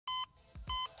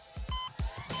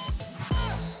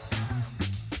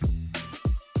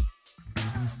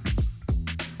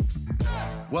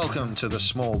Welcome to the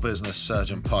Small Business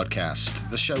Surgeon Podcast,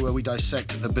 the show where we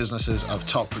dissect the businesses of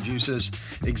top producers,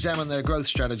 examine their growth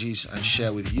strategies, and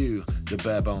share with you the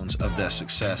bare bones of their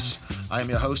success. I am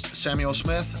your host, Samuel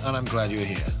Smith, and I'm glad you're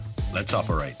here. Let's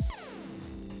operate.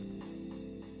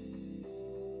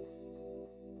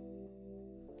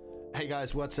 Hey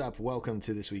guys, what's up? Welcome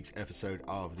to this week's episode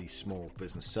of the Small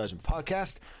Business Surgeon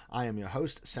Podcast. I am your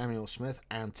host, Samuel Smith,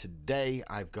 and today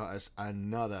I've got us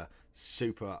another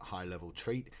super high-level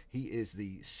treat. He is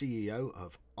the CEO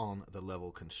of On the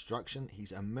Level Construction.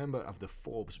 He's a member of the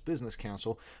Forbes Business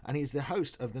Council, and he's the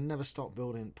host of the Never Stop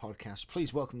Building podcast.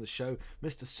 Please welcome to the show,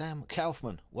 Mr. Sam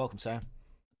Kaufman. Welcome, Sam.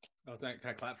 Oh, can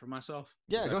I clap for myself?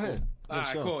 Yeah, go ahead. All right,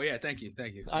 sure. Cool. Yeah, thank you.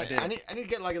 I need to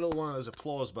get like a little one of those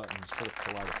applause buttons. Put a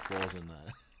polite applause in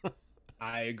there.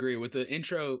 I agree with the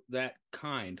intro that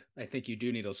kind. I think you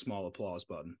do need a small applause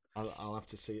button. I'll have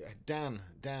to see. Dan,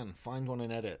 find one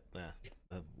and edit there.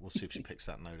 We'll see if she picks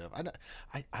that note up.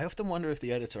 I often wonder if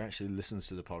the editor actually listens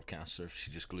to the podcast or if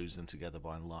she just glues them together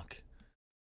by luck.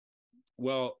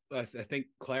 Well, I think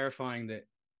clarifying that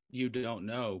you don't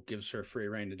know gives her free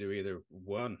reign to do either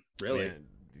one. Really?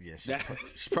 Yeah,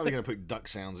 she's probably going to put duck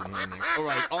sounds in here next. All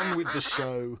right, on with the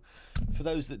show. For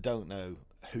those that don't know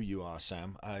who you are,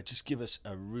 Sam, just give us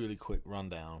a really quick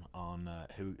rundown on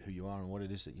who you are and what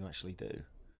it is that you actually do.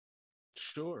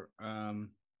 Sure.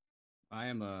 I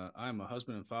am a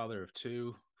husband and father of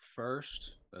two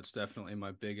first. That's definitely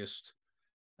my biggest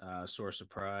source of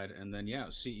pride. And then,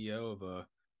 CEO of a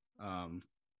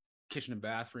kitchen and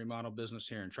bath remodel business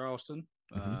here in Charleston.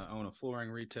 Own a flooring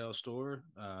retail store,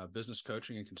 business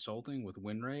coaching and consulting with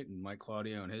Winrate and Mike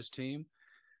Claudio and his team.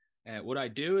 And what I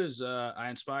do is I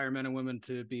inspire men and women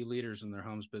to be leaders in their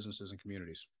homes, businesses, and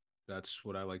communities. That's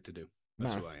what I like to do.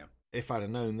 That's who I am. If I'd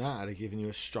have known that, I'd have given you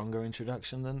a stronger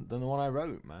introduction than the one I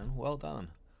wrote, man. Well done.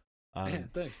 Yeah,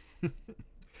 thanks.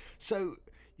 So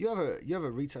you have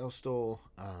a retail store,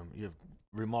 you have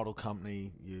remodel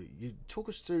company. You talk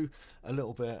us through a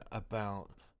little bit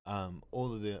about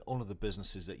all of the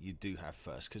businesses that you do have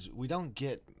first, because we don't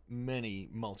get many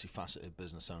multifaceted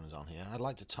business owners on here. I'd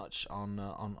like to touch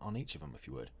on each of them, if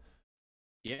you would.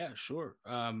 Yeah, sure.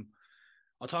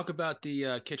 I'll talk about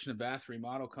the kitchen and bath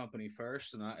remodel company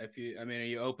first, and are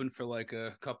you open for like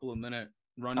a couple of minute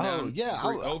rundown? Oh yeah,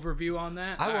 overview on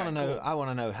that. I want to know. Cool. I want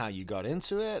to know how you got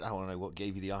into it. I want to know what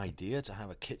gave you the idea to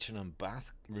have a kitchen and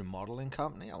bath remodeling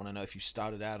company. I want to know if you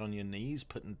started out on your knees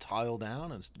putting tile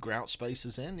down and grout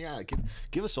spaces in. Yeah,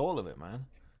 give us all of it, man.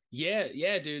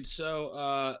 Yeah, dude. So,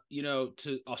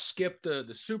 I'll skip the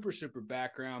super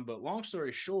background, but long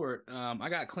story short, I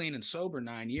got clean and sober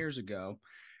 9 years ago.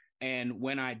 And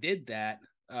when I did that,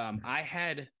 I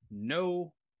had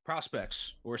no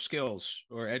prospects or skills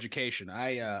or education.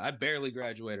 I barely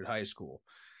graduated high school.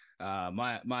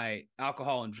 My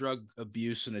alcohol and drug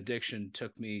abuse and addiction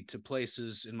took me to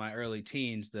places in my early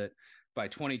teens that by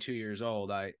 22 years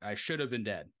old, I should have been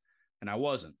dead. And I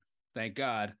wasn't, thank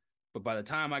God. But by the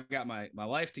time I got my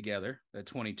life together at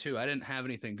 22, I didn't have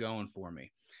anything going for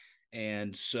me.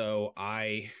 And so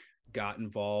I got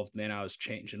involved, man. I was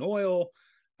changing oil.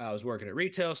 I was working at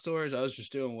retail stores. I was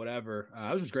just doing whatever.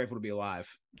 I was just grateful to be alive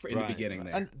in the beginning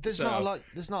there. And there's not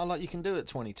a lot you can do at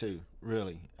 22,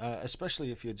 really,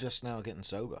 especially if you're just now getting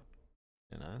sober.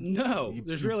 You know? No,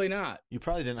 there's really not. You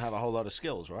probably didn't have a whole lot of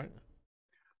skills, right?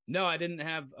 No, I didn't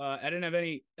have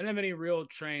any real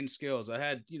trained skills. I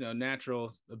had,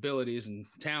 natural abilities and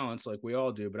talents like we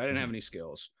all do, but I didn't have any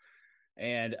skills.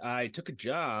 And I took a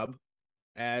job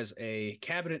as a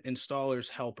cabinet installer's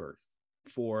helper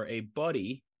for a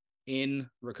buddy in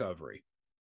recovery.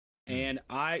 And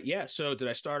so did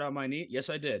I start on my knee? Yes,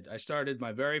 I did. I started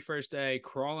my very first day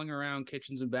crawling around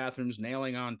kitchens and bathrooms,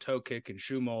 nailing on toe kick and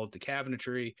shoe mold to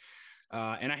cabinetry.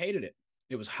 And I hated it.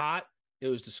 It was hot. It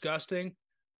was disgusting.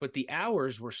 But the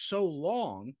hours were so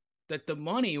long that the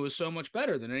money was so much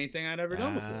better than anything I'd ever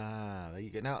done before. Ah, there you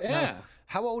go. Now,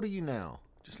 how old are you now?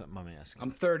 Just let mommy ask.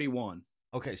 I'm 31.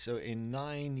 Okay, so in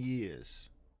 9 years,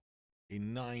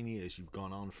 you've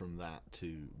gone on from that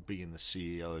to being the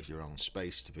CEO of your own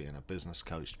space, to being a business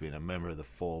coach, to being a member of the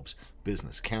Forbes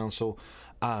Business Council.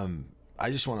 I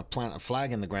just want to plant a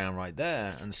flag in the ground right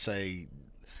there and say,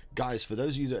 guys, for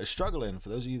those of you that are struggling, for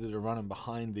those of you that are running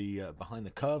behind the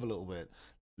curve a little bit,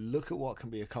 look at what can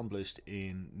be accomplished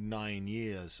in 9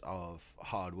 years of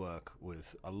hard work,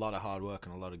 with a lot of hard work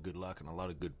and a lot of good luck and a lot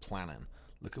of good planning.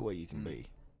 Look at where you can be.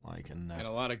 And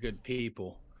a lot of good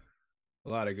people.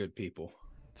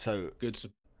 So good,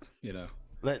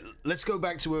 Let's go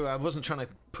back to where I wasn't trying to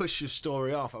push your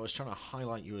story off. I was trying to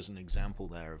highlight you as an example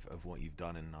there of what you've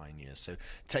done in 9 years. So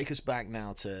take us back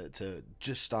now to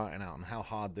just starting out and how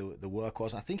hard the work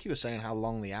was. I think you were saying how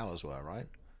long the hours were, right?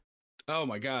 Oh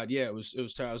my God. Yeah, it was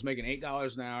I was making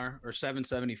 $8 an hour or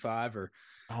 $7.75 or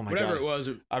Oh my whatever God. it was.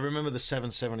 I remember the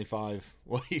 775.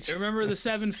 Wait. I remember the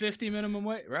 750 minimum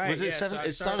wage, right? Was it yeah, seven? So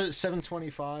It started at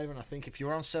 725, and I think if you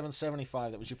were on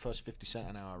 775, that was your first 50 cent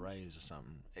an hour raise or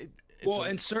something. Well,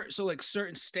 and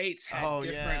certain states had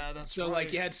different. Yeah, that's so right.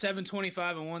 like you had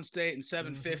 725 in one state and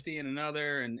 750 in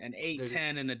another, and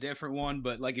 810 in a different one.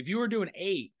 But like if you were doing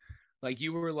 8, like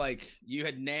you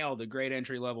had nailed a great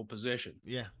entry level position.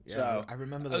 Yeah. So I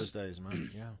remember those days, man.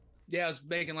 Yeah. Yeah, I was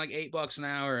making like $8 an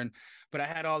hour, but I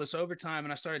had all this overtime,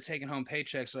 and I started taking home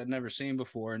paychecks I'd never seen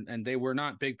before, and they were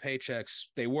not big paychecks.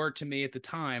 They were to me at the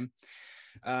time,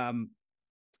 and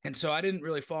so I didn't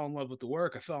really fall in love with the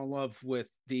work. I fell in love with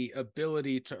the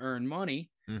ability to earn money,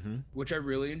 which I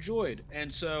really enjoyed, and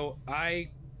so I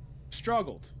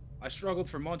struggled. I struggled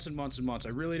for months and months and months.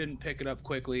 I really didn't pick it up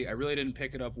quickly. I really didn't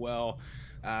pick it up well.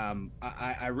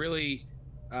 I really,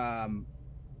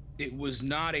 it was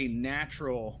not a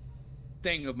natural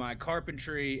thing of my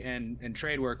carpentry and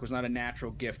trade work was not a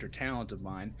natural gift or talent of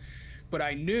mine, but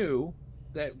I knew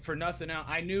that for nothing else,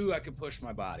 I knew I could push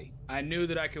my body. I knew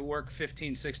that I could work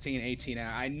 15, 16, 18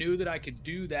 hours. I knew that I could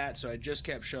do that. So I just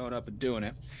kept showing up and doing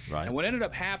it. Right. And what ended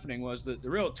up happening was the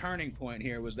real turning point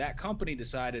here was that company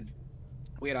decided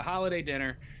we had a holiday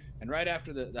dinner. And right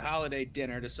after the holiday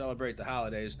dinner to celebrate the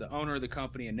holidays, the owner of the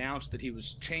company announced that he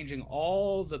was changing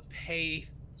all the pay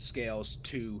scales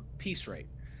to piece rate,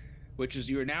 which is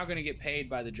you are now going to get paid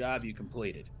by the job you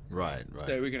completed. Right.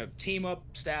 So we're going to team up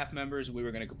staff members. We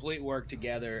were going to complete work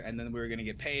together, and then we were going to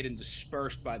get paid and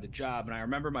dispersed by the job. And I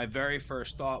remember my very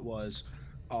first thought was,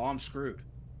 oh, I'm screwed.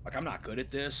 Like, I'm not good at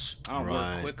this. I don't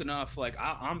work quick enough. Like,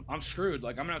 I'm screwed.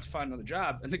 Like, I'm going to have to find another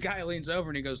job. And the guy leans over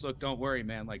and he goes, look, don't worry,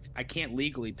 man. Like, I can't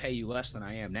legally pay you less than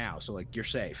I am now. So, like, you're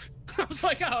safe. I was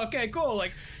like, oh, okay, cool.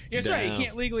 Like, that's right. You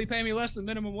can't legally pay me less than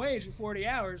minimum wage at 40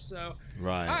 hours. So, all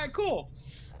right, cool.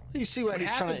 You see where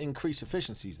he's trying to increase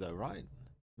efficiencies, though, right?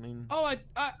 I mean,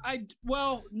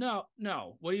 well, no.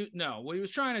 What he was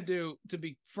trying to do, to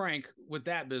be frank, with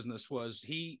that business was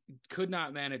he could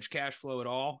not manage cash flow at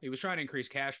all. He was trying to increase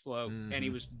cash flow, and he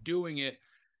was doing it.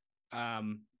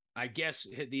 I guess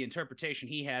the interpretation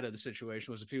he had of the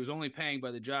situation was if he was only paying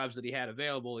by the jobs that he had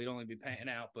available, he'd only be paying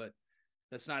out, but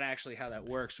that's not actually how that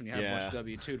works when you have a bunch of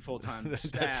W-2 full-time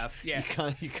staff. Yeah,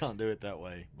 you can't do it that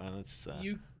way, man. It's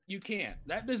you can't.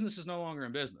 That business is no longer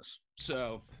in business.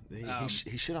 So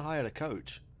he should have hired a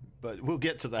coach, but we'll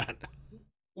get to that.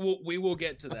 We will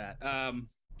get to that.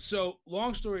 So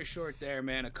long story short there,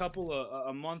 man,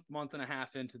 a month and a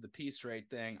half into the piece rate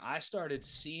thing, I started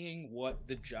seeing what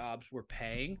the jobs were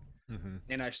paying.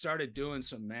 And I started doing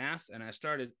some math, and I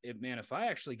started, man, if I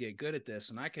actually get good at this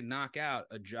and I can knock out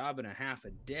a job and a half a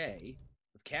day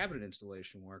of cabinet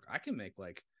installation work, I can make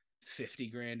like 50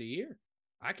 grand a year.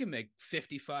 I can make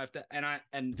 55.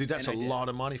 Dude, that's a lot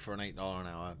of money for an $8 an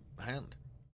hour hand.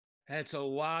 That's a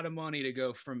lot of money to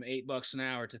go from $8 an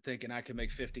hour to thinking I can make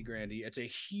 50 grand a year. It's a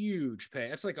huge pay.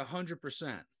 That's like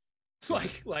 100%,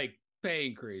 like pay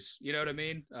increase. You know what I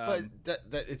mean? But that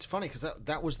it's funny because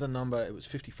that was the number. It was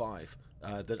 55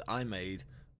 that I made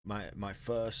my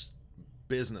first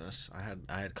business. I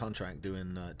had contract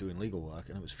doing legal work,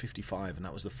 and it was 55, and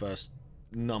that was the first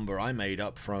number I made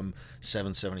up from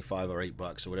 775 or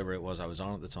 $8 or whatever it was I was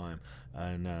on at the time.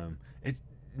 And it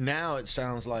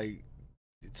sounds like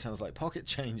pocket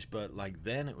change, but like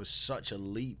then it was such a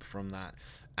leap from that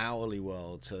hourly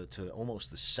world to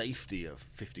almost the safety of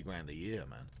 50 grand a year,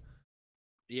 man.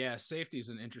 Yeah, safety is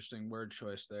an interesting word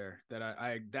choice there.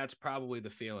 That's probably the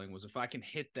feeling was if I can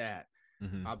hit that,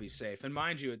 I'll be safe. And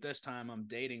mind you, at this time I'm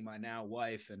dating my now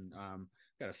wife, and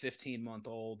got a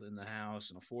 15-month-old in the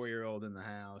house and a 4-year-old in the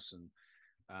house,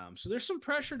 and so there's some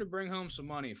pressure to bring home some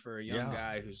money for a young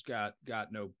guy who's got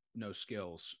no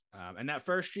skills. And that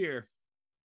first year,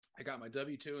 I got my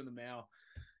W-2 in the mail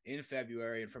in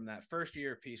February, and from that first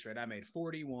year of piece rate, I made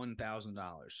 $41,000,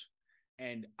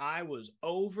 and I was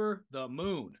over the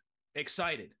moon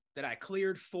excited that I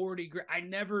cleared 40 grand. I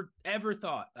never ever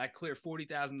thought I'd clear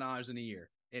 $40,000 in a year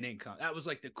in income. That was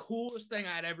like the coolest thing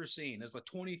I'd ever seen. As a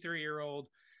 23-year-old,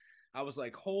 I was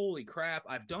like, holy crap,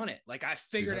 I've done it. Like I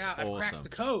figured out, awesome. I've cracked the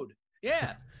code.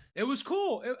 Yeah, it was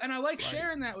cool. And I like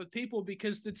sharing that with people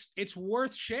because it's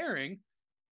worth sharing.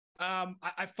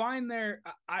 I find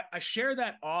I share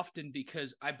that often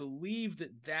because I believe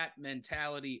that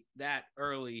mentality that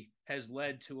early has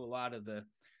led to a lot of the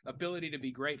ability to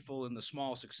be grateful in the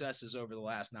small successes over the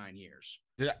last 9 years.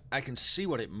 I can see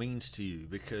what it means to you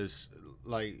because,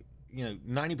 like,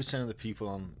 90% of the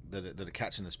people that are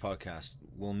catching this podcast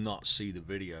will not see the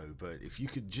video. But if you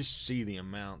could just see the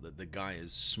amount that the guy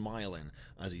is smiling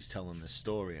as he's telling this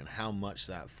story and how much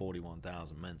that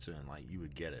 41,000 meant to him, like, you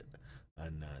would get it.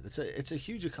 And it's a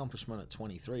huge accomplishment at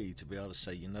 23 to be able to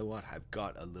say, you know what, I've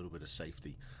got a little bit of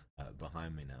safety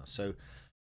behind me now. So,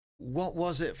 what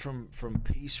was it from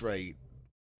Piece Rate?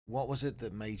 What was it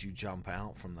that made you jump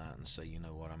out from that and say, you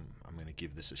know what, I'm going to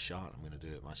give this a shot. I'm going to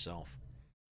do it myself.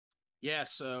 Yeah,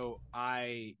 so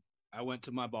I went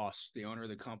to my boss, the owner of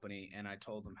the company, and I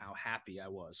told him how happy I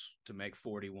was to make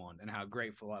 41 and how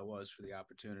grateful I was for the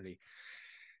opportunity.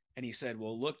 And he said,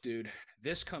 "Well, look, dude,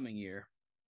 this coming year,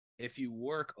 if you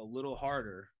work a little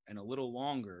harder and a little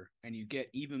longer and you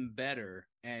get even better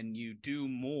and you do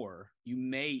more, you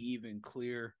may even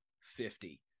clear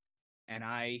 50." And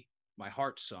my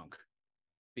heart sunk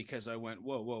because I went,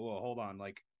 whoa, hold on.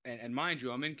 Like, and mind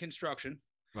you, I'm in construction.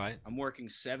 Right. I'm working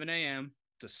 7 a.m.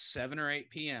 to 7 or 8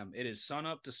 p.m. It is sun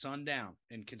up to sundown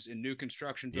in new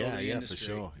construction building industry. For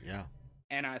sure. Yeah.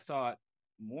 And I thought,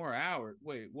 more hours.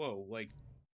 Wait, whoa, like,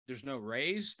 there's no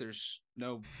raise, there's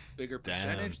no bigger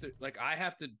percentage. Like, I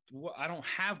don't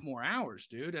have more hours,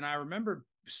 dude. And I remember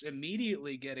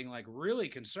immediately getting like really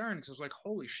concerned because I was like,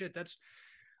 holy shit,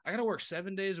 I got to work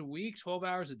 7 days a week, 12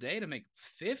 hours a day to make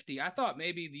 50. I thought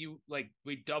maybe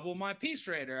we double my piece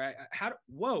rate or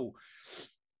whoa.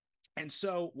 And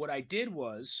so what I did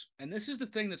was, and this is the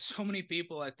thing that so many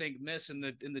people I think miss in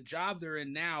the job they're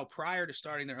in now prior to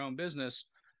starting their own business,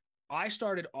 I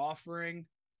started offering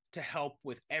to help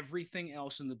with everything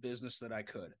else in the business that I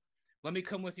could. Let me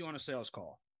come with you on a sales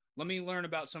call. Let me learn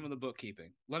about some of the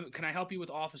bookkeeping. Can I help you with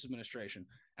office administration?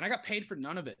 And I got paid for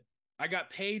none of it. I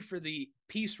got paid for the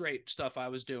piece rate stuff I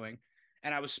was doing,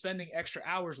 and I was spending extra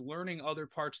hours learning other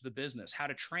parts of the business, how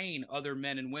to train other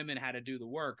men and women how to do the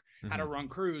work, how to run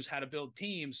crews, how to build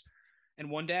teams. And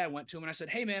one day I went to him and I said,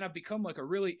 "Hey, man, I've become like a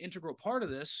really integral part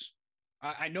of this.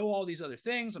 I know all these other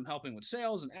things. I'm helping with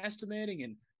sales and estimating.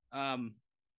 And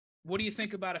what do you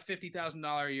think about a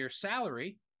 $50,000 a year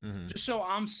salary? Just so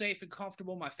I'm safe and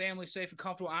comfortable, my family's safe and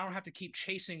comfortable. I don't have to keep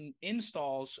chasing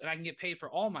installs and I can get paid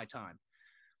for all my time."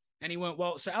 And he went,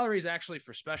 "Well, salary is actually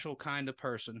for special kind of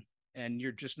person, and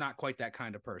you're just not quite that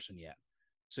kind of person yet.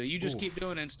 So you just keep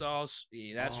doing installs."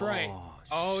 Yeah, that's right.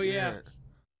 Oh, shit. Yeah.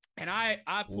 And I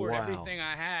poured everything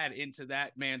I had into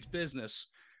that man's business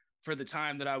for the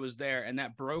time that I was there, and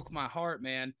that broke my heart,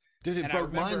 man. Dude, it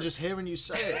broke mine just hearing you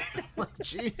say it. Like,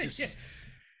 jeez. Yeah.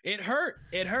 It hurt.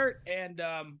 And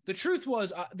the truth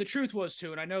was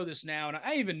too, and I know this now, and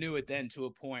I even knew it then to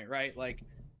a point, right? Like,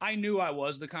 I knew I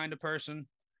was the kind of person.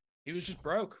 He was just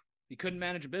broke. He couldn't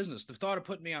manage a business. The thought of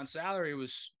putting me on salary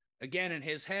was, again, in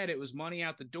his head, it was money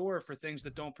out the door for things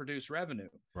that don't produce revenue.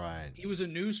 Right. He was a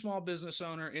new small business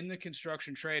owner in the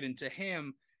construction trade, and to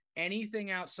him, anything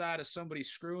outside of somebody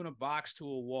screwing a box to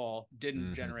a wall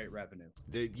didn't generate revenue.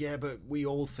 Yeah, but we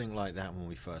all think like that when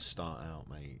we first start out,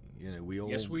 mate.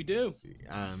 Yes, we do.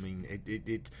 I mean,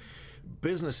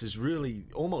 business is really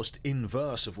almost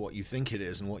inverse of what you think it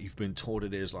is and what you've been taught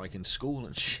it is, like in school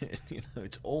and shit.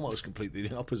 It's almost completely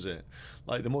the opposite.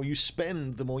 Like, the more you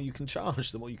spend, the more you can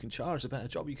charge. The more you can charge, the better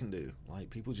job you can do. Like,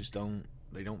 people just don't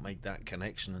make that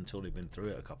connection until they've been through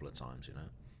it a couple of times,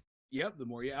 Yep, the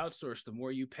more you outsource, the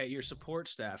more you pay your support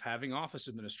staff, having office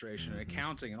administration and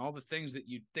accounting and all the things that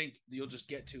you think you'll just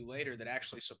get to later that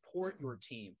actually support your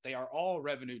team. They are all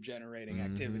revenue generating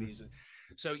activities.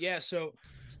 So, yeah, so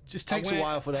it just takes a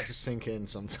while for that to sink in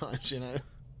sometimes,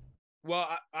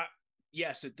 Well,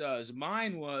 yes, it does.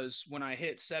 Mine was when I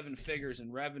hit 7 figures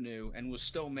in revenue and was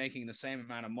still making the same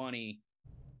amount of money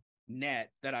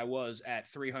net that I was at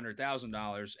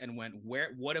 $300,000 and went,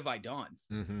 what have I done?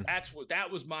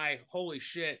 That was my holy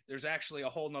shit. There's actually a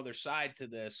whole nother side to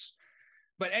this.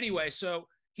 But anyway, so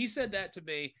he said that to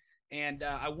me, and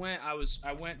I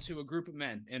went to a group of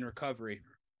men in recovery,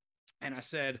 and I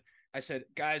said,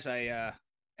 "Guys,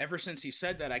 ever since he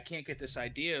said that, I can't get this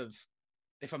idea of,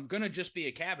 if I'm going to just be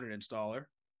a cabinet installer,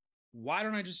 why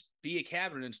don't I just be a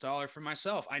cabinet installer for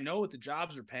myself? I know what the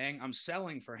jobs are paying. I'm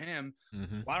selling for him.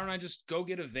 Why don't I just go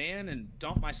get a van and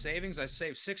dump my savings? I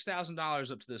saved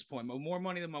 $6,000 up to this point, more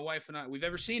money than my wife and I we've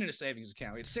ever seen in a savings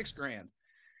account. We had $6,000.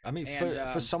 I mean,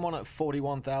 for someone at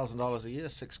 $41,000 a year,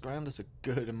 $6,000 is a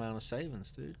good amount of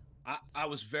savings, dude. I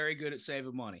was very good at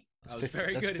saving money. That's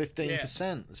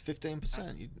 15%. That's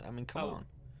 15%. I mean, come on.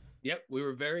 Yep, we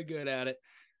were very good at it.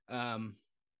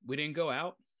 We didn't go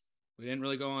out. We didn't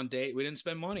really go on date. We didn't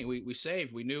spend money. We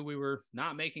saved. We knew we were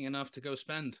not making enough to go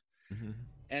spend.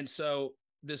 And so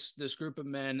this group of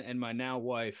men and my now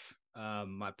wife,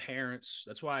 my parents.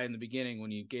 That's why in the beginning,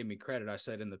 when you gave me credit, I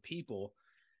said, and the people,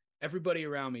 everybody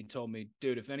around me told me,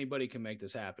 dude, if anybody can make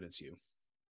this happen, it's you.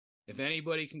 If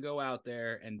anybody can go out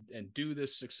there and do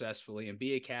this successfully and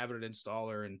be a cabinet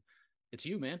installer, and it's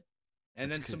you, man. And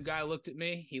That's then good. some guy looked at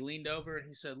me, he leaned over and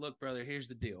he said, look, brother, here's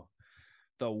the deal.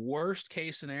 The worst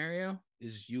case scenario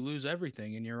is you lose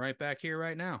everything and you're right back here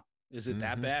right now. Is it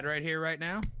that bad right here, right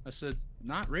now? I said,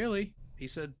 not really. He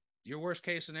said, your worst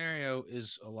case scenario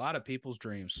is a lot of people's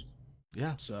dreams.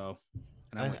 Yeah. So,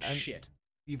 and I went, shit.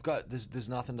 You've got there's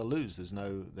nothing to lose. There's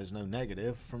no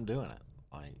negative from doing it.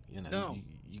 Like, you know, No.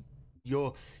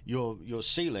 your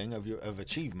ceiling of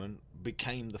achievement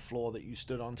became the floor that you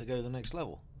stood on to go to the next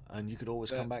level, and you could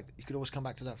always come back. You could always come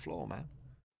back to that floor, man.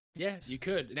 Yeah, you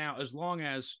could. Now, as long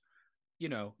as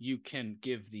you can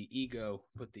put the ego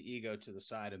to the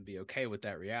side and be okay with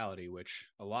that reality, which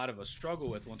a lot of us struggle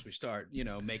with once we start,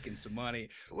 making some money.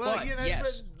 Well, but,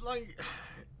 yes. But like,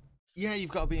 yeah,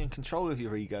 you've got to be in control of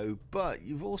your ego, but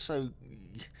you've also,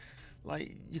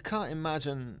 like, you can't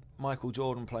imagine Michael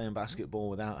Jordan playing basketball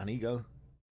without an ego.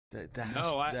 There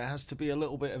has to be a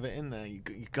little bit of it in there. You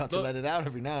got to let it out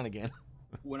every now and again.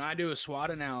 When I do a SWOT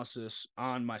analysis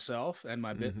on myself and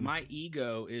my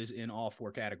ego is in all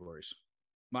four categories.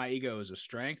 My ego is a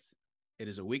strength, it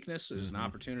is a weakness, it is an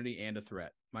opportunity, and a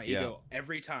threat. My ego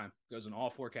every time goes in all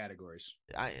four categories.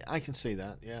 I can see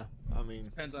that. Yeah, I mean,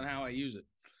 depends on how I use it.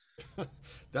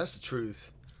 That's the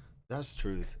truth. That's the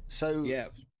truth. So yeah,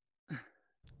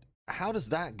 how does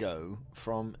that go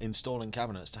from installing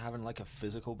cabinets to having like a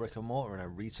physical brick and mortar and a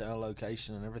retail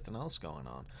location and everything else going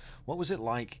on? What was it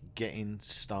like getting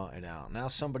started out? Now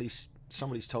somebody's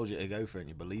told you to go for it and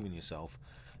you believe in yourself.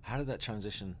 How did that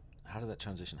transition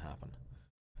happen?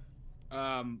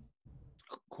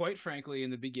 Quite frankly, in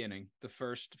the beginning, the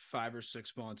first 5 or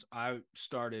 6 months, I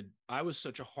was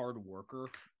such a hard worker,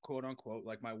 quote unquote.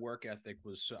 Like, my work ethic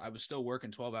was, I was still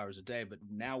working 12 hours a day, but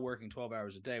now working 12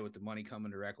 hours a day with the money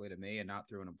coming directly to me and not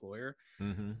through an employer.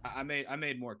 I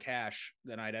made more cash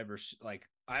than I'd ever, like,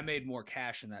 I made more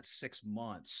cash in that 6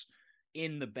 months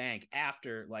in the bank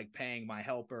after, like, paying my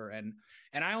helper. And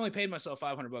I only paid myself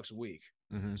 $500 a week.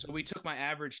 So we took my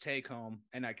average take home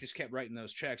and I just kept writing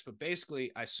those checks. But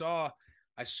basically I saw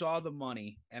the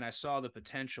money and I saw the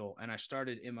potential, and I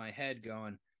started in my head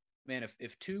going, man,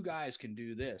 if 2 guys can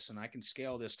do this and I can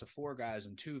scale this to 4 guys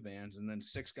in 2 vans and then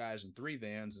 6 guys in 3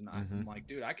 vans. And I'm like,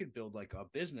 dude, I could build like a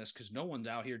business because no one's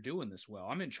out here doing this well.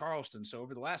 I'm in Charleston. So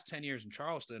over the last 10 years in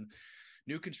Charleston,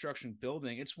 new construction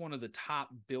building, it's one of the top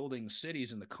building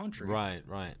cities in the country. Right.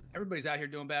 Everybody's out here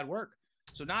doing bad work.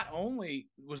 So not only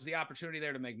was the opportunity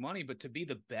there to make money, but to be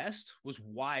the best was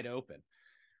wide open.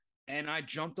 And I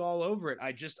jumped all over it.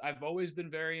 I've always been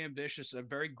very ambitious, a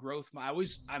very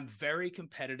I'm very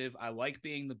competitive. I like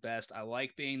being the best. I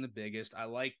like being the biggest. I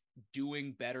like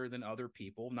doing better than other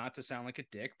people, not to sound like a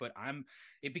dick, but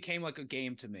it became like a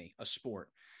game to me, a sport.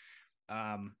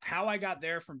 How I got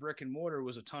there from brick and mortar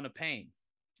was a ton of pain.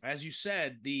 As you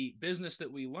said, the business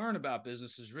that we learn about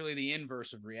business is really the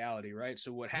inverse of reality, right?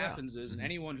 So what happens is, and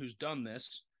anyone who's done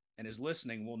this and is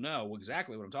listening will know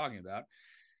exactly what I'm talking about.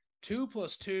 2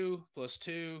 + 2 +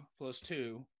 2 +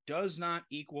 2 does not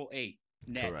equal 8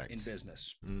 net. Correct. In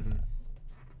business.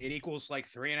 It equals like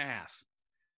 3.5.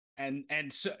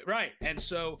 And so, right. And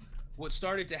so what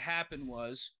started to happen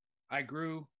was I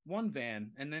grew 1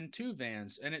 van and then 2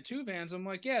 vans. And at 2 vans, I'm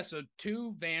like, yeah, so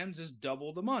 2 vans is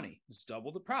double the money. It's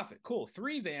double the profit. Cool.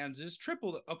 3 vans is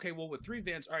triple. Okay, well, with 3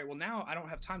 vans, all right, well, now I don't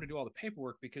have time to do all the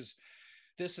paperwork because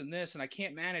this and this, and I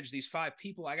can't manage these 5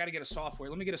 people. I got to get a software.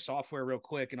 Let me get a software real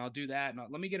quick, and I'll do that. And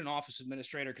let me get an office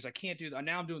administrator because I can't do that.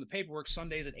 Now I'm doing the paperwork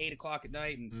Sundays at 8:00 at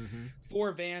night, and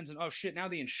 4 vans, and oh shit, now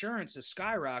the insurance has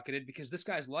skyrocketed because this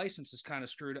guy's license is kind of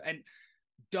screwed, and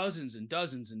dozens and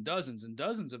dozens and dozens and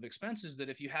dozens of expenses that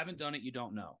if you haven't done it, you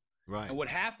don't know. Right. And what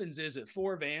happens is at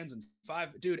 4 vans and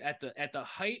 5, dude, at the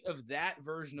height of that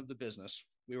version of the business,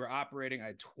 we were operating. I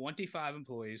had 25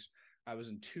 employees. I was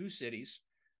in 2 cities.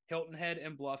 Hilton Head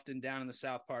and Bluffton down in the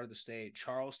south part of the state,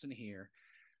 Charleston here.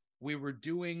 We were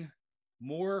doing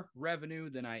more revenue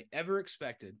than I ever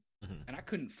expected, and I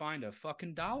couldn't find a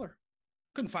fucking dollar.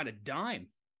 Couldn't find a dime.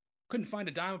 Couldn't find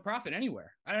a dime of profit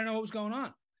anywhere. I don't know what was going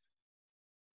on.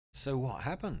 So what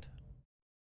happened?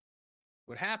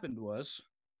 What happened was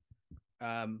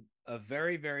a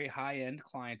very, very high-end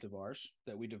client of ours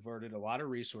that we diverted a lot of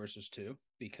resources to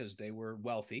because they were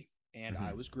wealthy and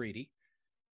I was greedy,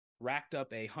 racked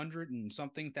up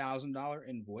 $100,000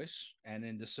 invoice, and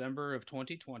in December of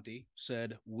 2020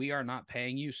 said, "We are not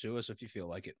paying you. Sue us if you feel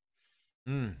like it."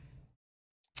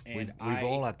 and We've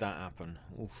all had that happen.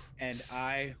 Oof.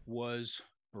 I was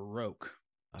broke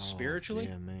Oh spiritually,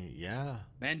 dear me. Yeah.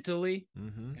 mentally,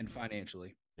 Mm-hmm. and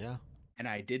financially. Yeah. And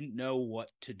I didn't know what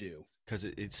to do. Because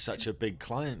it's such And a big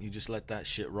client, you just let that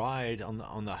shit ride on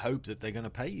the hope that they're gonna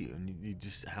pay you, and you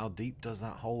just how deep does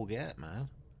that hole get, man?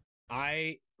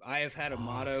 I have had a Fuck.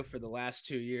 motto for the last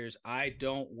 2 years. I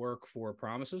don't work for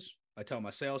promises. I tell my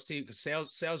sales team, because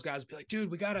sales guys be like,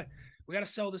 dude, we gotta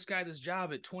sell this guy this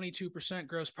job at 22%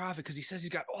 gross profit because he says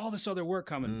he's got all this other work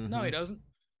coming. No, Mm-hmm. he doesn't.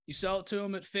 You sell it to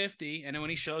him at 50, and then when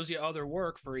he shows you other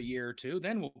work for a year or two,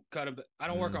 then we'll cut a bit. I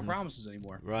don't work on Mm-hmm. promises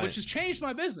anymore, which Right. has changed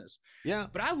my business. Yeah.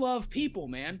 But I love people,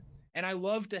 man, and I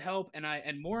love to help.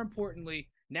 And more importantly,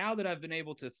 now that I've been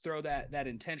able to throw that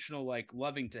intentional, like,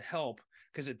 loving to help,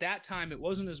 because at that time it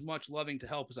wasn't as much loving to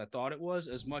help as I thought it was,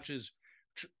 as much as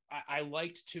I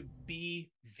liked to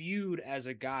be viewed as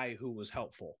a guy who was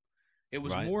helpful. It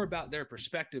was Right. more about their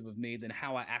perspective of me than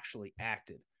how I actually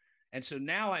acted. And so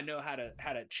now I know how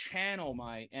to channel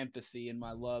my empathy and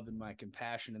my love and my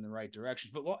compassion in the right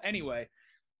directions. But well, anyway,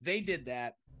 they did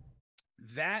that.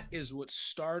 That is what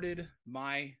started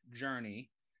my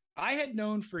journey. I had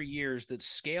known for years that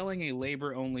scaling a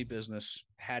labor only business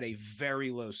had a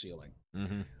very low ceiling.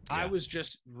 Mm-hmm. I Yeah. was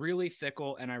just really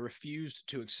fickle and I refused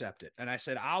to accept it. And I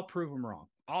said, I'll prove them wrong.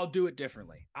 I'll do it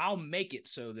differently. I'll make it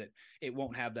so that it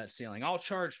won't have that ceiling. I'll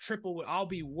charge triple. I'll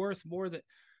be worth more than.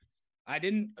 I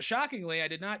didn't, shockingly, I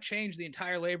did not change the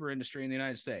entire labor industry in the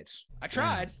United States. I Damn.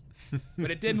 tried, but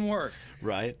it didn't work.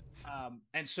 Right.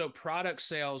 And so product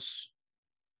sales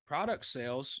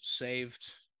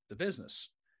saved the business.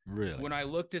 Really. When I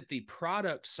looked at the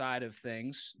product side of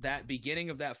things, that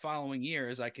beginning of that following year,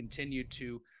 as I continued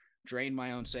to drain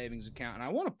my own savings account, and I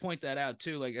want to point that out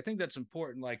too. Like, I think that's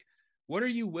important. Like, what are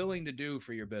you willing to do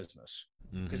for your business?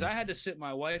 Because Mm-hmm. I had to sit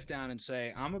my wife down and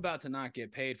say, I'm about to not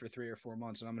get paid for 3 or 4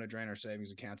 months, and I'm going to drain our savings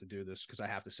account to do this because I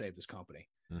have to save this company.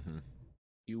 Mm-hmm.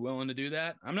 You willing to do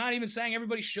that? I'm not even saying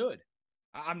everybody should.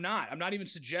 I'm not. I'm not even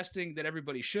suggesting that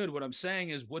everybody should. What I'm saying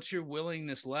is, what's your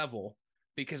willingness level?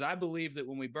 Because I believe that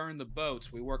when we burn the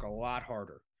boats, we work a lot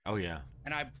harder. Oh yeah.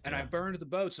 And I burned the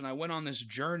boats, and I went on this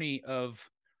journey of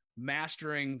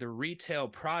mastering the retail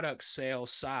product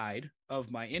sales side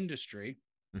of my industry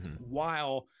Mm-hmm.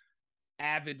 while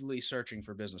avidly searching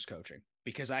for business coaching,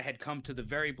 because I had come to the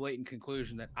very blatant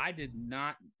conclusion that I did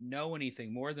not know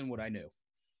anything more than what I knew.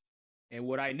 And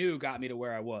what I knew got me to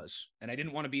where I was, and I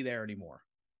didn't want to be there anymore.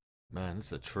 Man, it's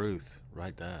the truth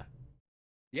right there.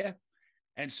 Yeah.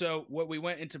 And so what we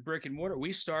went into brick and mortar,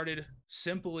 we started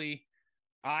simply,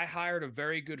 I hired a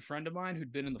very good friend of mine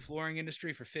who'd been in the flooring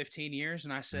industry for 15 years.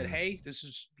 And I said, hey, this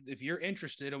is, if you're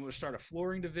interested, I'm going to start a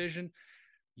flooring division.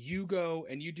 You go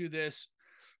and you do this.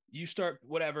 You start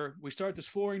whatever. We start this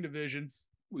flooring division.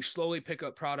 We slowly pick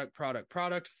up product.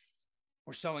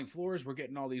 We're selling floors. We're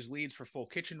getting all these leads for full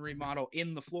kitchen remodel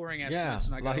in the flooring estimates.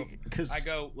 Yeah, And because I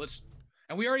go,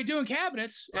 and we already doing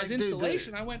cabinets as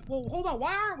installation. I went, well, hold on.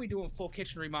 Why aren't we doing full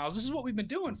kitchen remodels? This is what we've been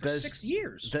doing for 6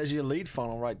 years. There's your lead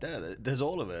funnel right there. There's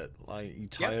all of it. Like, you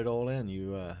tie it all in.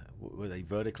 You they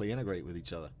vertically integrate with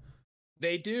each other.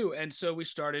 They do. And so we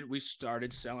started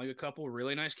selling a couple of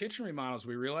really nice kitchen remodels.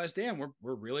 We realized, damn,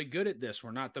 we're really good at this.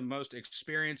 We're not the most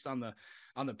experienced on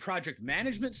the project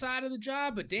management side of the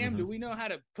job, but damn, do we know how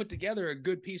to put together a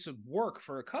good piece of work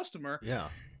for a customer? Yeah.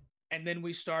 And then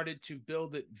we started to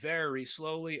build it very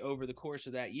slowly over the course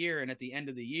of that year. And at the end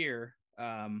of the year,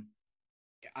 I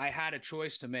had a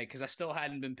choice to make, because I still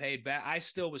hadn't been paid back. I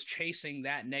still was chasing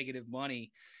that negative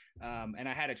money. And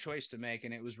I had a choice to make,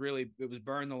 and it was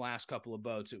burn the last couple of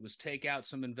boats. It was take out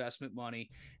some investment money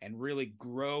and really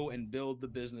grow and build the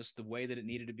business the way that it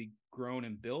needed to be grown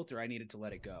and built, or I needed to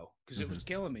let it go, because it was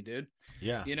killing me, dude.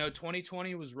 Yeah.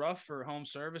 2020 was rough for home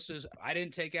services. I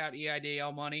didn't take out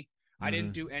EIDL money. I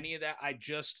didn't do any of that. I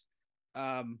just,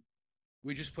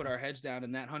 we just put our heads down,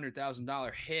 and that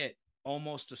 $100,000 hit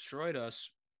almost destroyed us.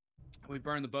 We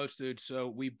burned the boats, dude. So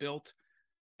we built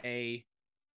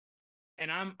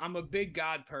and I'm a big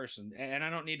God person, and I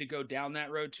don't need to go down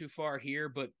that road too far here.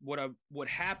 But what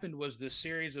happened was this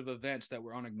series of events that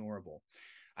were unignorable.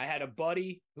 I had a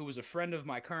buddy who was a friend of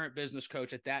my current business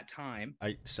coach at that time.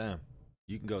 Hey, Sam,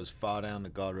 you can go as far down the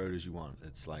God road as you want.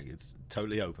 It's like, it's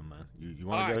totally open, man. You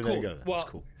want to go there, go there. Well, it's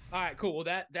cool. All right, cool.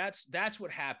 Well, that's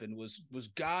what happened was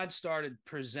God started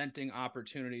presenting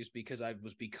opportunities because I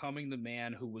was becoming the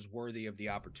man who was worthy of the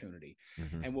opportunity.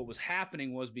 Mm-hmm. And what was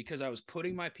happening was, because I was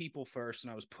putting my people first,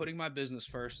 and I was putting my business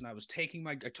first, and I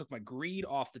took my greed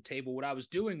off the table. What I was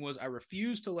doing was, I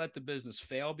refused to let the business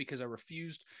fail, because I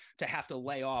refused to have to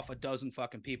lay off a dozen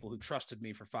fucking people who trusted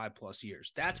me for 5+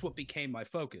 years. That's what became my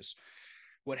focus.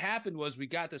 what happened was we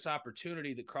got this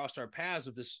opportunity that crossed our paths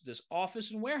of this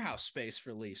office and warehouse space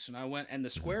for lease. And I went, and the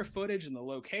square footage and the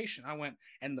location, I went,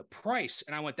 and the price,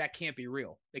 and I went, that can't be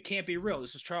real. It can't be real.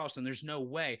 This is Charleston. There's no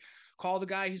way. Call the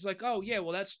guy. He's like, oh yeah,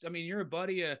 well you're a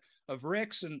buddy of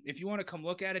Rick's, and if you want to come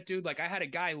look at it, dude, like I had a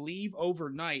guy leave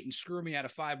overnight and screw me out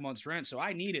of 5 months rent, so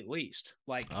I need at least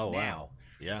like Oh now. wow,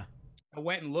 yeah. I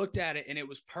went and looked at it, and it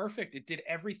was perfect. It did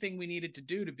everything we needed to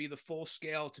do to be the full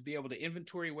scale, to be able to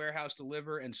inventory, warehouse,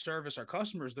 deliver, and service our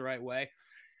customers the right way.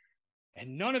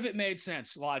 And none of it made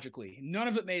sense logically. None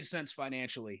of it made sense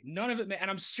financially. None of it and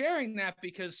I'm sharing that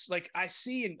because like I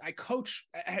see and I coach,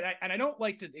 and I don't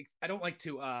like to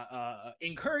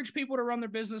encourage people to run their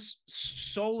business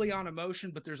solely on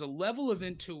emotion, but there's a level of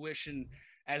intuition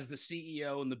as the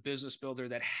CEO and the business builder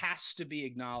that has to be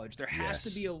acknowledged. There has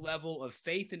to be a level of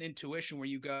faith and intuition where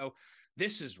you go,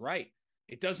 this is right.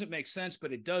 It doesn't make sense,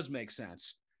 but it does make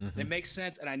sense. It makes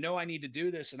sense. And I know I need to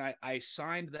do this. And I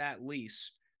signed that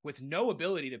lease with no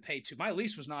ability to pay two. My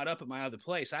lease was not up at my other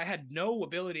place. I had no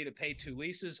ability to pay two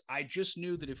leases. I just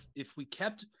knew that if we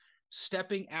kept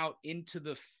stepping out into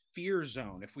the fear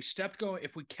zone, if we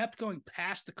kept going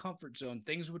past the comfort zone,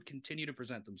 things would continue to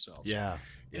present themselves. Yeah.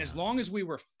 And as long as we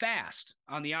were fast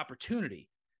on the opportunity,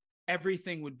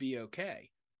 everything would be okay.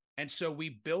 And so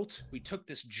we took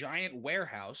this giant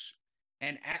warehouse,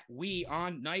 and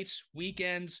on nights,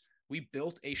 weekends, we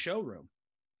built a showroom.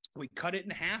 We cut it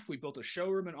in half. We built a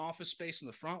showroom and office space in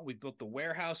the front. We built the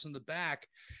warehouse in the back.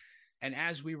 And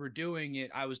as we were doing it,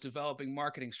 I was developing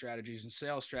marketing strategies and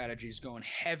sales strategies, going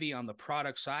heavy on the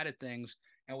product side of things.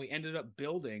 And we ended up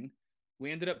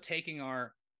taking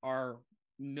our $1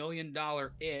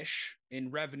 million-ish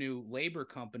in revenue labor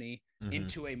company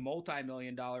into a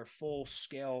multi-million-dollar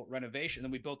full-scale renovation.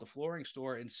 Then we built the flooring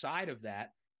store inside of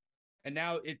that. And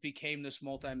now it became this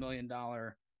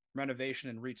multi-million-dollar renovation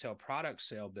and retail product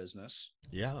sale business.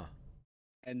 Yeah.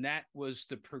 And that was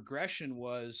the progression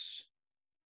was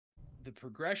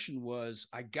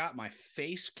I got my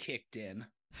face kicked in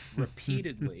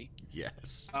repeatedly.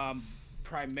 Yes.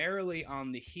 Primarily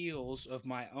on the heels of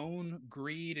my own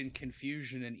greed and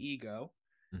confusion and ego.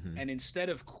 And instead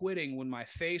of quitting when my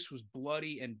face was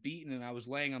bloody and beaten and I was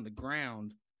laying on the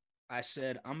ground, I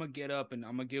said, I'm going to get up and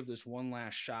I'm going to give this one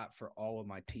last shot for all of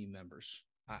my team members.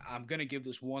 I'm going to give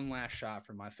this one last shot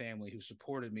for my family who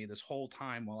supported me this whole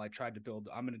time while I tried to build.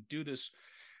 I'm going to do this.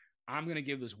 I'm going to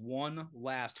give this one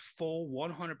last full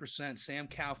 100% Sam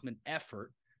Kaufman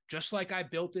effort, just like I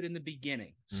built it in the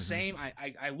beginning. Same.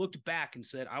 I looked back and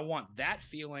said, I want that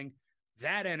feeling,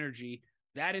 that energy,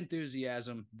 that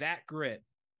enthusiasm, that grit.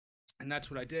 And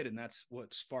that's what I did. And that's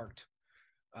what sparked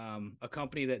a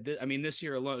company that, this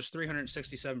year alone is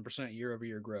 367%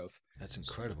 year-over-year growth. That's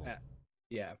incredible.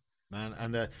 Yeah. Man,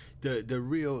 and the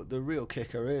real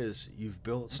kicker is you've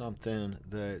built something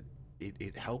that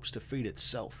it helps to feed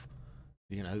itself.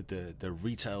 You know, the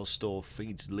retail store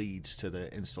feeds leads to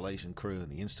the installation crew, and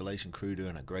the installation crew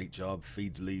doing a great job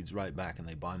feeds leads right back, and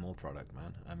they buy more product,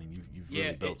 man. I mean, you've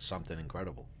really built something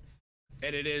incredible.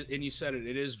 And it is, and you said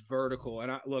it is vertical.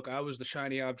 And I was the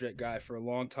shiny object guy for a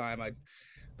long time.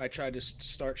 I tried to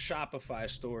start Shopify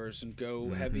stores and go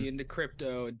heavy into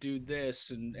crypto and do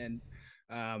this and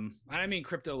I mean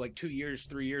crypto like 2 years,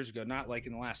 3 years ago, not like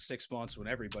in the last 6 months when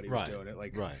everybody was doing it,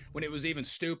 like when it was even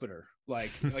stupider,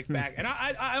 like back. And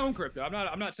I own crypto.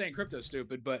 I'm not saying crypto's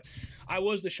stupid, but I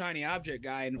was the shiny object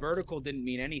guy, and vertical didn't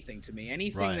mean anything to me.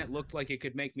 Anything that looked like it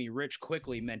could make me rich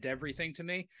quickly meant everything to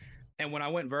me. And when I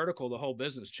went vertical, the whole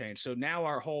business changed. So now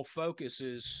our whole focus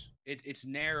is it's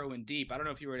narrow and deep. I don't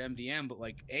know if you were at MDM, but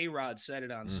like A-Rod said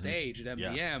it on stage at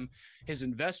MDM, his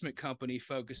investment company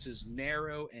focuses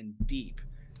narrow and deep.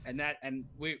 And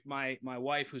my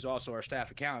wife, who's also our staff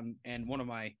accountant, and one of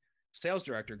my sales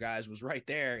director guys was right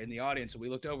there in the audience. And we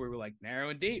looked over, we were like, narrow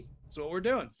and deep. That's what we're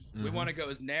doing. We want to go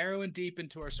as narrow and deep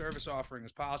into our service offering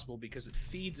as possible because it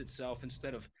feeds itself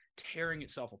instead of tearing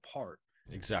itself apart.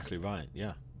 Exactly right.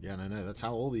 Yeah. No. That's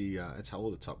how all the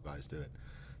top guys do it.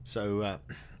 So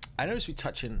I noticed we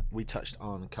touched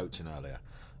on coaching earlier,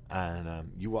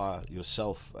 and you are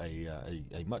yourself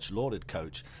a much lauded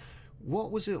coach.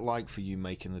 What was it like for you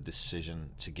making the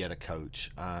decision to get a coach,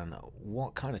 and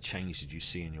what kind of change did you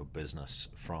see in your business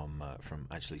from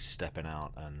actually stepping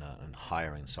out and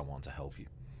hiring someone to help you?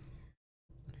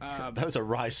 That was a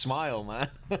wry smile, man.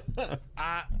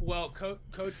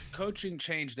 Coaching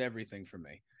changed everything for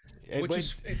me.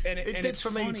 It did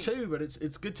for me too, but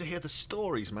it's good to hear the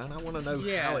stories, man. I want to know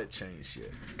how it changed you,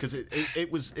 because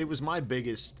it was my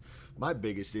biggest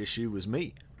issue was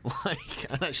me,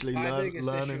 like, and actually learning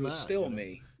issue was that, still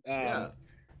me.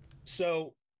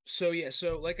 So So yeah,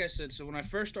 so like I said, so when I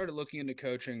first started looking into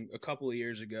coaching a couple of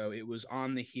years ago, it was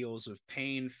on the heels of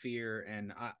pain, fear,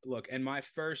 and my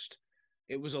first,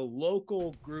 it was a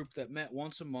local group that met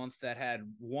once a month that had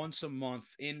once a month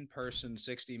in person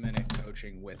 60-minute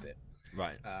coaching with it.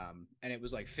 Right. And it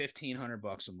was like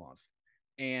 $1,500 a month.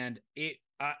 And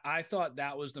I thought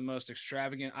that was the most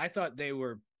extravagant. I thought it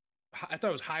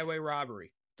was highway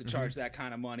robbery to Hmm. charge that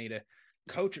kind of money to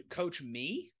coach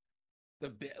me.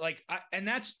 And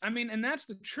that's, I mean, and that's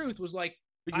the truth was like,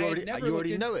 But I had never you looked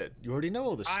already in. know it. You already know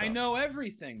all this I stuff. know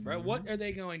everything, bro. Hmm. What are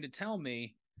they going to tell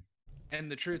me? And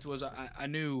the truth was, I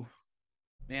knew,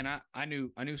 man, I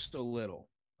knew so little.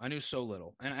 I knew so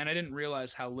little, and I didn't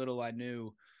realize how little I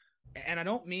knew. And I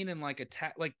don't mean in like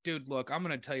like, dude, look, I'm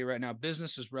going to tell you right now,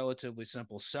 business is relatively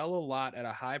simple. Sell a lot at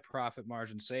a high profit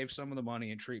margin, save some of the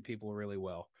money, and treat people really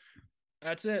well.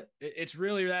 That's it. It's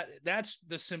really that's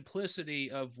the simplicity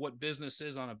of what business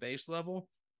is on a base level.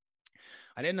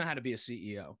 I didn't know how to be a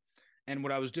CEO. And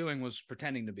what I was doing was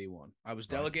pretending to be one. I was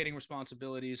Right. delegating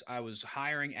responsibilities. I was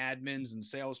hiring admins and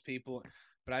salespeople,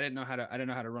 but I didn't know how to. I didn't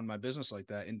know how to run my business like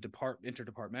that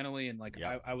interdepartmentally, and like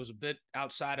Yep. I was a bit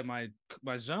outside of my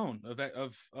zone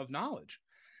of knowledge.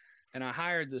 And I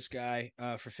hired this guy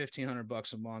for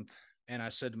 $1,500 a month, and I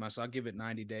said to myself, "I'll give it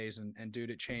 90 days." And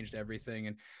dude, it changed everything.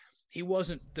 And he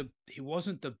wasn't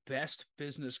the best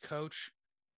business coach,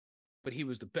 but he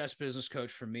was the best business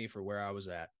coach for me for where I was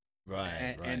at.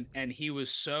 Right. Right. And he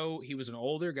was an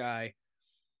older guy,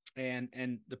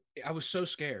 and I was so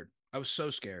scared. I was so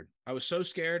scared. I was so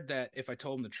scared that if I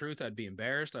told him the truth, I'd be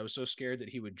embarrassed. I was so scared that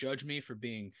he would judge me for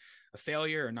being a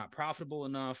failure or not profitable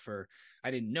enough, or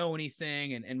I didn't know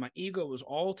anything, and my ego was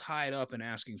all tied up in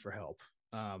asking for help.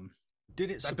 Um,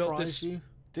 Did it I built surprise this. you?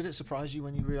 Did it surprise you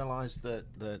when you realized that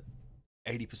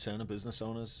 80% of business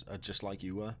owners are just like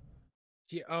you were?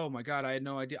 Yeah, oh my God, I had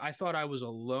no idea. I thought I was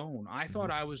alone. I Hmm.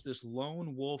 thought I was this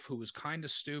lone wolf who was kind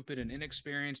of stupid and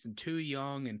inexperienced and too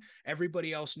young, and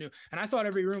everybody else knew. And I thought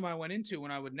every room I went into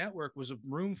when I would network was a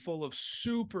room full of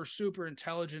super, super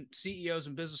intelligent CEOs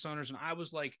and business owners. And I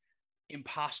was like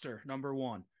imposter number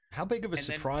one. How big of a And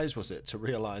then surprise was it to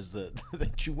realize that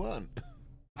that you weren't?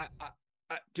 I,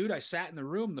 I, dude, I sat in the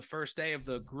room the first day of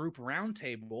the group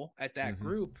roundtable at that Hmm.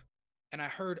 group, and I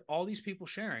heard all these people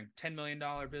sharing $10 million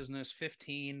business,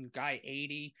 15, guy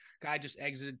 80, guy just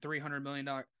exited $300 million,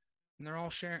 and they're all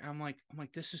sharing. I'm like,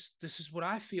 this is what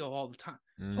I feel all the time.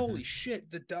 Hmm. Holy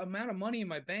shit, the amount of money in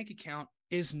my bank account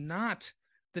is not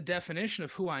the definition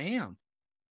of who I am.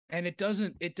 And it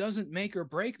doesn't make or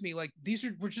break me. Like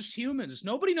we're just humans.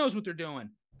 Nobody knows what they're doing.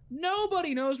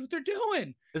 Nobody knows what they're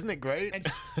doing. Isn't it great? And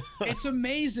it's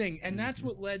amazing. And that's Hmm.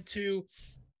 what led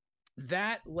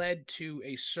to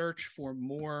a search for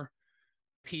more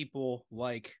people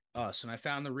like us. And I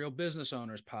found the Real Business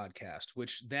Owners podcast,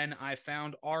 which then I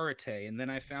found Arate, and then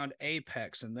I found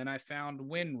Apex, and then I found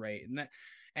Win Rate.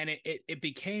 And it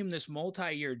became this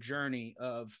multi-year journey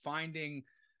of finding,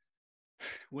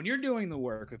 when you're doing the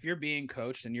work, if you're being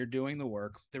coached and you're doing the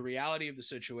work, the reality of the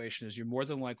situation is you're more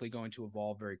than likely going to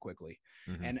evolve very quickly.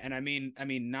 Hmm. And I mean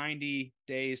 90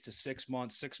 days to 6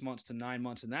 months, 6 months to 9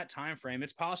 months, in that time frame,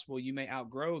 it's possible you may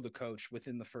outgrow the coach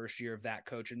within the first year of that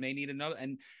coach and may need another.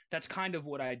 And that's kind of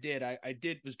what I did. I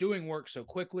was doing work so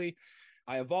quickly.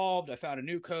 I evolved. I found a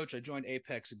new coach. I joined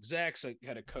Apex Execs. I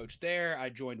had a coach there. I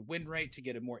joined WinRate to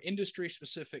get a more industry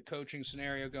specific coaching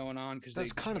scenario going on because they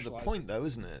That's kind of the specialize. point, though,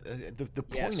 isn't it? The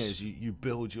point Yes. is you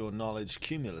build your knowledge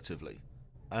cumulatively,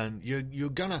 and you're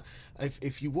gonna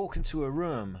if you walk into a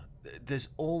room, there's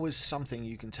always something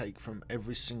you can take from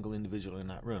every single individual in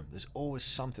that room. There's always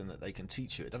something that they can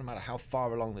teach you. It doesn't matter how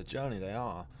far along the journey they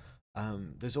are.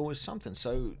 There's always something.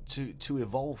 So to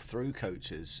evolve through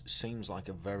coaches seems like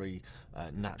a very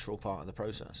natural part of the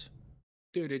process.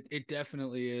 Dude, it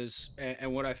definitely is.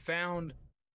 And what I found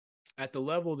at the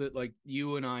level that like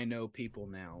you and I know people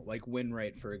now, like win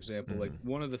rate, for example, like Hmm.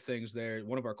 one of the things there,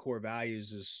 one of our core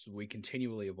values is we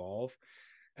continually evolve.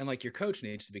 And like your coach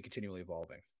needs to be continually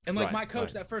evolving. And like Right, my coach,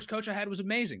 right, that first coach I had was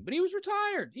amazing, but he was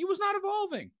retired. He was not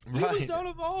evolving. He was right. done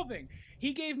evolving.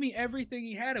 He gave me everything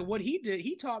he had, and what he did,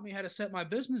 he taught me how to set my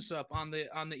business up on the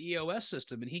EOS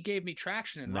system, and he gave me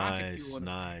traction and rocket fuel,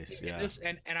 Nice, nice,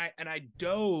 yeah. and I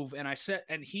dove and I set,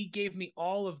 and he gave me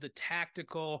all of the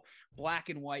tactical black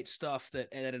and white stuff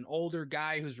that an older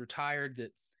guy who's retired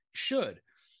that should.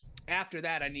 After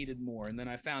that, I needed more, and then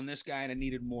I found this guy, and I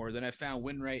needed more. Then I found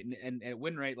win rate, and at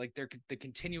win rate, like the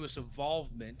continuous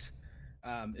involvement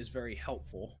is very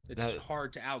helpful. Now, It's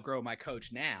hard to outgrow my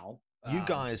coach now. you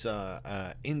guys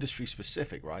are industry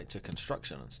specific, right, to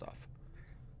construction and stuff.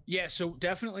 Yeah, so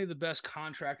definitely the best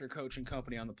contractor coaching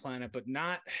company on the planet, but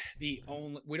not the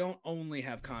only. We don't only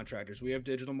have contractors. We have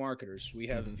digital marketers. We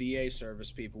have VA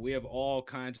service people. We have all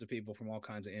kinds of people from all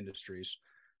kinds of industries.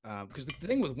 Because the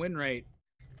thing with win rate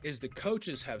is the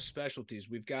coaches have specialties.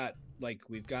 We've got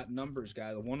numbers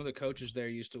guy. One of the coaches there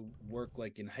used to work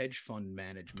like in hedge fund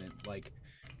management. Like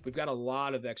we've got a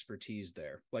lot of expertise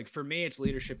there. Like for me, it's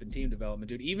leadership and team development,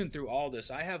 dude. Even through all this,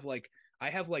 I have an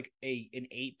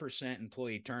 8%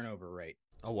 employee turnover rate.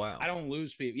 Oh wow. I don't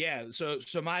lose people. Yeah. So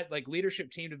my like leadership,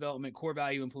 team development, core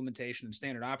value implementation, and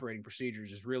standard operating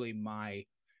procedures is really my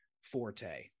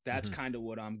forte. That's kind of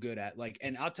what I'm good at. Like,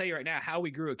 and I'll tell you right now, how we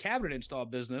grew a cabinet install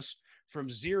business from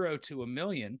 0 to $1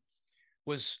 million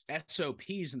was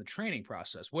SOPs in the training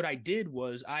process. What I did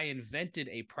was I invented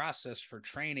a process for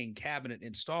training cabinet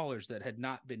installers that had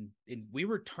not been in. We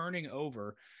were turning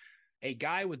over a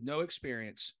guy with no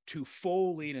experience to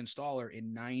full lead installer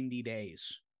in 90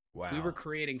 days. Wow. We were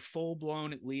creating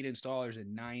full-blown lead installers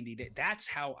in 90 days. That's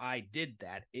how I did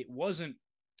that. It wasn't,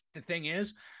 the thing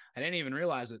is, I didn't even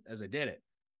realize it as I did it.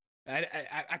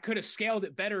 I could have scaled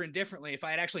it better and differently if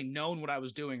I had actually known what I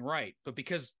was doing right. But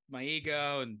because my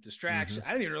ego and distraction, I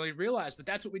didn't even really realize, but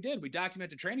that's what we did. We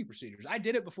documented training procedures. I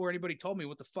did it before anybody told me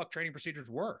what the fuck training procedures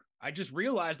were. I just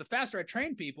realized the faster I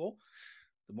trained people,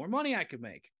 the more money I could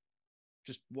make.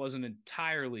 Just wasn't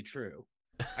entirely true.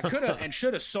 I could have and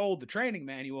should have sold the training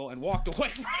manual and walked away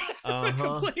from it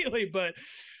completely. But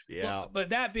yeah. But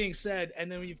that being said,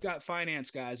 and then you've got finance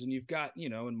guys, and you've got,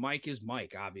 and Mike is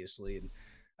Mike, obviously,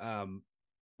 and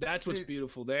that's what's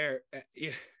beautiful there.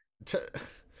 I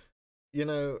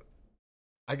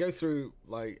go through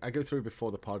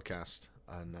before the podcast,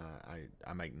 and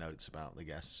I make notes about the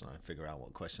guests, and I figure out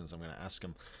what questions I'm going to ask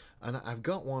them. And I've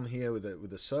got one here with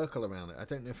a circle around it. I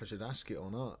don't know if I should ask it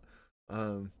or not.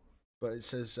 But it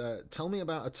says, tell me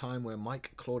about a time where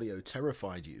Mike Claudio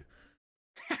terrified you.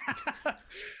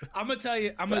 I'm gonna tell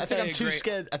you. I think I'm too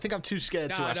scared. I think I'm too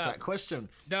scared to ask that question.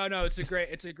 No, it's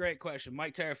a great question.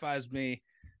 Mike terrifies me.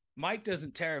 Mike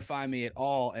doesn't terrify me at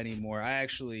all anymore. I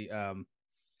actually, I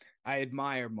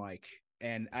admire Mike,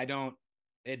 and I don't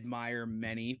admire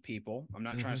many people. I'm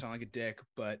not trying to sound like a dick,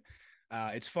 but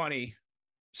it's funny.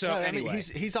 So no, anyway. I mean,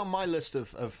 he's on my list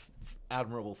of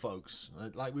admirable folks.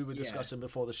 Like we were discussing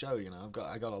before the show,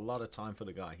 I got a lot of time for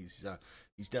the guy.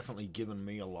 He's definitely given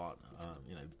me a lot,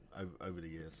 over the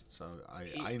years. So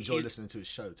I enjoy listening to his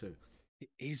show too.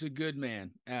 He's a good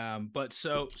man. But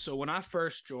so when I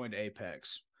first joined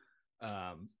Apex,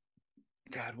 God,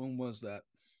 when was that?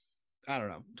 I don't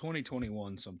know,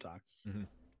 2021 sometime.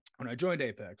 When I joined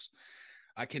Apex,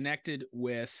 I connected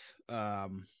with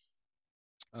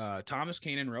Thomas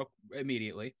Keenan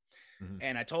immediately.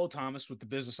 And I told Thomas what the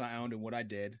business I owned and what I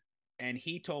did. And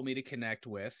he told me to connect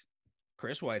with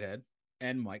Chris Whitehead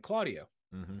and Mike Claudio.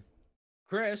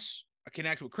 I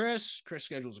connect with Chris. Chris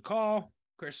schedules a call.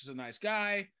 Chris is a nice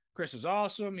guy. Chris is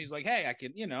awesome. He's like, hey, I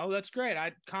can, that's great.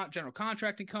 I general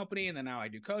contracting company, and then now I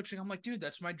do coaching. I'm like, dude,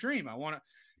 that's my dream. I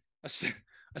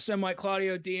send Mike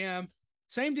Claudio DM.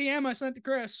 Same DM I sent to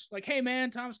Chris. Like, hey,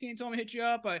 man, Thomas Keenan told me to hit you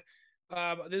up.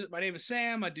 My name is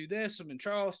Sam. I do this. I'm in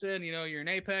Charleston. You're in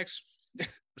Apex.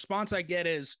 Response I get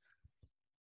is,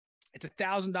 it's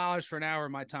 $1,000 for an hour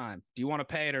of my time. Do you want to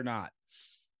pay it or not?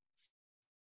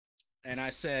 And I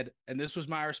said, and this was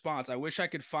my response. I wish I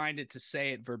could find it to say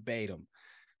it verbatim,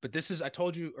 but I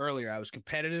told you earlier, I was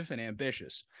competitive and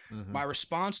ambitious. My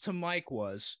response to Mike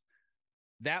was,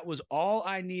 that was all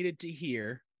I needed to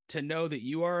hear to know that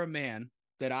you are a man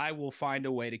that I will find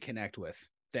a way to connect with.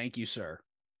 Thank you, sir.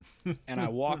 And I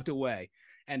walked away.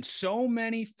 And so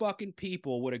many fucking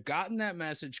people would have gotten that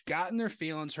message, gotten their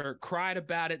feelings hurt, cried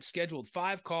about it, scheduled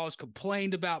 5 calls,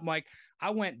 complained about Mike.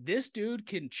 I went, this dude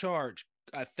can charge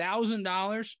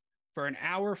 $1,000 for an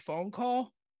hour phone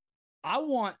call. I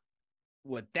want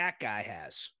what that guy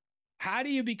has. How do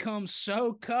you become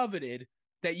so coveted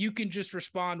that you can just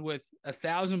respond with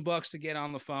 $1,000 to get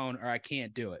on the phone, or I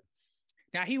can't do it?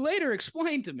 Now, he later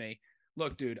explained to me,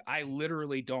 look, dude, I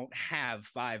literally don't have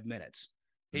 5 minutes.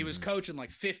 He was coaching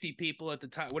like 50 people at the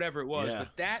time, whatever it was. Yeah.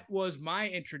 But that was my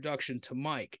introduction to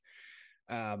Mike.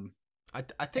 I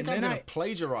think I'm going to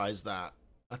plagiarize that.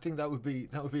 I think that would be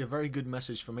a very good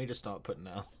message for me to start putting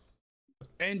out.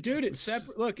 And dude, it saves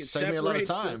me a lot of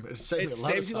time. It saves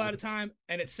you a lot of time,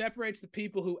 and it separates the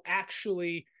people who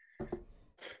actually.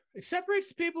 It separates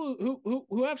the people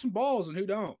who have some balls and who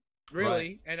don't. Really.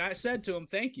 Right. And I said to him,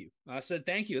 thank you. I said,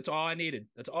 thank you. That's all I needed.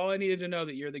 That's all I needed to know,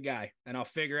 that you're the guy, and I'll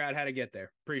figure out how to get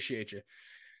there. Appreciate you.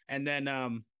 And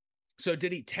then, so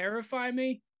did he terrify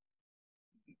me?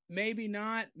 Maybe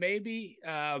not. Maybe.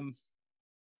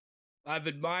 I've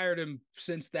admired him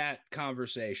since that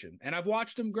conversation, and I've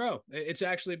watched him grow. It's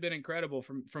actually been incredible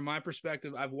from my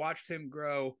perspective. I've watched him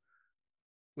grow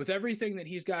with everything that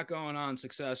he's got going on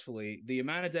successfully. The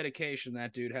amount of dedication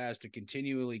that dude has to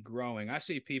continually growing. I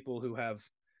see people who have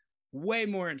way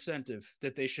more incentive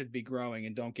that they should be growing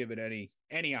and don't give it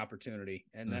any opportunity.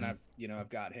 And then Mm-hmm. I've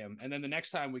got him. And then the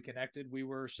next time we connected, we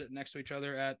were sitting next to each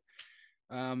other at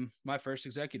my first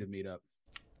executive meetup.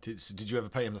 Did you ever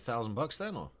pay him $1,000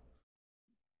 then, or?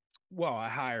 Well, I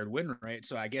hired win rate,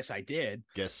 so I guess I did.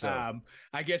 Guess so. Um,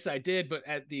 I guess I did, but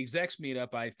at the execs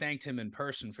meetup, I thanked him in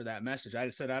person for that message. I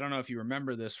said, I don't know if you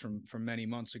remember this from many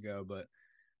months ago, but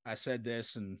I said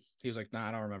this, and he was like, "Nah,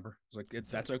 I don't remember." I was like,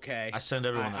 "That's okay." I send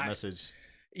everyone that message.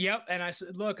 Yep. And I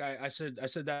said, "Look, I said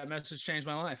that message changed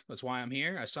my life. That's why I'm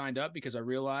here. I signed up because I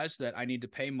realized that I need to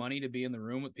pay money to be in the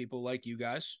room with people like you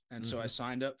guys, and so I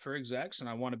signed up for execs, and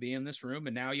I want to be in this room.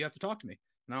 And now you have to talk to me,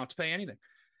 and I don't have to pay anything."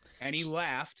 And he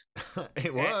laughed, It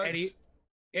and works.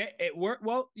 it worked.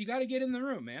 Well, you got to get in the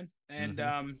room, man. And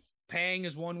Mm-hmm. paying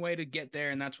is one way to get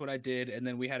there, and that's what I did. And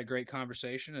then we had a great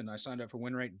conversation, and I signed up for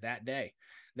WinRate that day.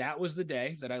 That was the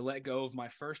day that I let go of my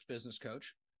first business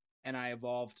coach, and I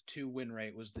evolved to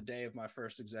WinRate. Was the day of my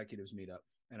first executives meetup,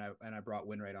 and I brought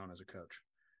WinRate on as a coach.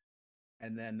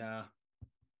 And then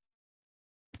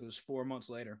it was 4 months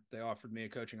later they offered me a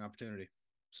coaching opportunity.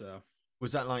 So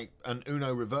Was that like an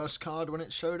Uno reverse card when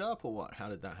it showed up, or what? How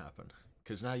did that happen?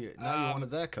 Because now you're one of um,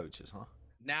 their coaches, huh?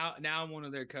 now I'm one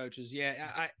of their coaches.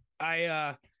 Yeah,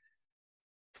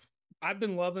 I've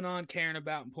been loving on, caring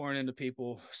about, and pouring into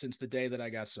people since the day that I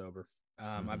got sober.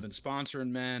 I've Mm-hmm. been sponsoring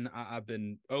men. Have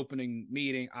been opening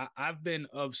meeting. I've been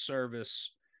of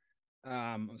service.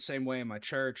 The same way in my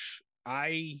church.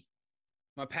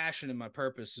 My passion and my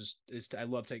purpose I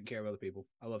love taking care of other people.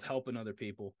 I love helping other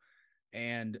people,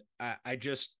 and I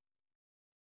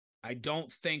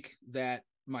don't think that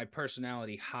my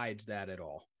personality hides that at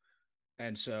all.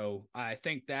 And so I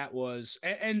think that was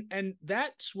and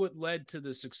that's what led to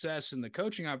the success and the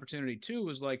coaching opportunity too,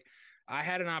 was like I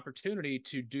had an opportunity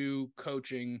to do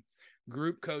coaching,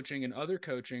 group coaching and other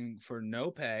coaching for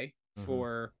no pay Mm-hmm.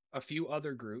 for a few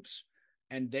other groups,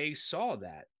 and they saw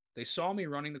that. They saw me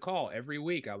running the call every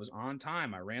week. I was on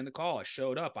time. I ran the call. I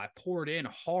showed up. I poured in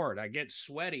hard. I get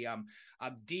sweaty. I'm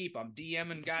deep. I'm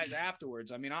DMing guys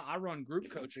afterwards. I mean, I run group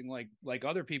coaching like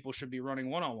other people should be running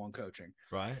one-on-one coaching.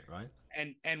 Right, right.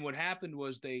 And what happened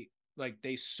was they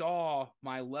saw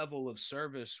my level of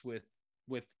service with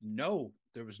no,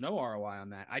 there was no ROI on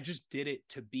that. I just did it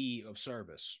to be of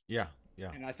service. Yeah,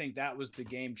 yeah. And I think that was the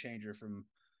game changer from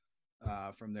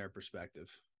their perspective.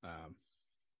 um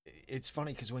It's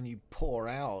funny because when you pour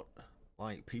out,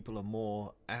 like, people are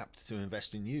more apt to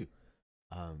invest in you.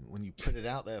 When you put it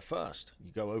out there first,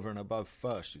 you go over and above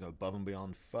first, you go above and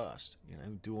beyond first,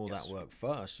 do all that yes. work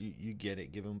first, you get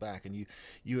it given back. And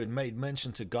you had made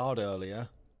mention to God earlier,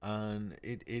 and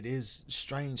it is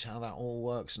strange how that all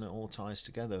works and it all ties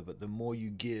together. But the more you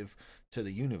give to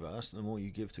the universe, the more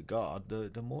you give to God,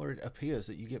 the more it appears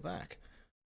that you get back.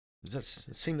 Does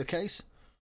that seem the case?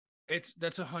 That's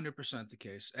 100% the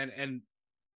case. And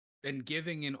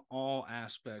giving in all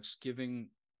aspects, giving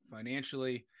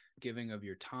financially, giving of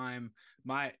your time.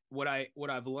 My what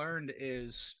I've learned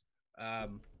is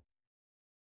um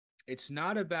it's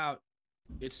not about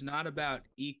it's not about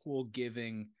equal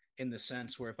giving in the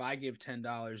sense where if I give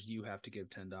 $10, you have to give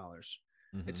 $10.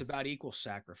 Mm-hmm. It's about equal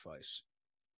sacrifice.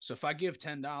 So if I give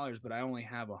 $10, but I only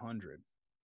have 100,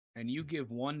 and you give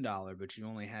 $1, but you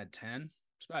only had 10,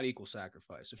 it's about equal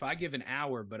sacrifice. If I give an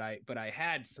hour, but I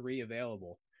had three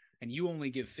available, and you only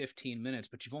give 15 minutes,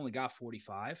 but you've only got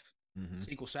 45, Mm-hmm. it's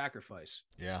equal sacrifice.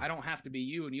 Yeah. I don't have to be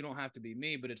you and you don't have to be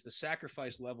me, but it's the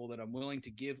sacrifice level that I'm willing to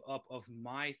give up of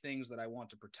my things that I want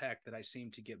to protect, that I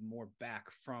seem to get more back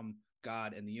from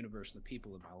God and the universe and the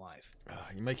people in my life.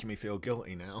 You're making me feel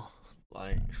guilty now.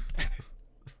 Like,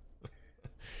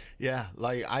 yeah,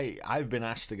 like I've been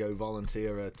asked to go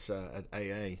volunteer at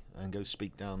AA and go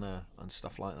speak down there and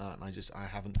stuff like that, and I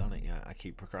haven't done it yet. I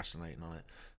keep procrastinating on it,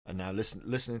 and now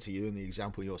listening to you and the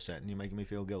example you're setting, you're making me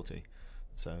feel guilty.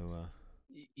 So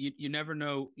You never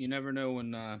know. You never know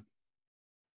when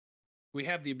we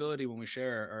have the ability, when we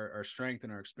share our strength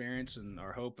and our experience and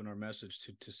our hope and our message,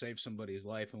 to save somebody's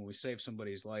life. And when we save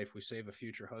somebody's life, we save a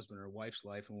future husband or wife's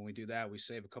life. And when we do that, we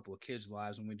save a couple of kids'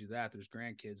 lives. When we do that, there's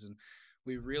grandkids. And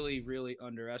we really, really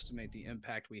underestimate the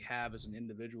impact we have as an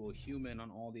individual human on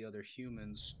all the other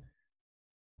humans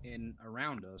in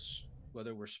around us.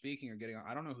 whether we're speaking or getting on.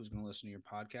 I don't know who's going to listen to your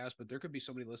podcast, but there could be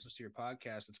somebody who listens to your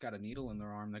podcast that's got a needle in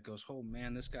their arm that goes, oh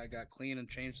man, this guy got clean and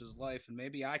changed his life. And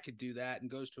maybe I could do that,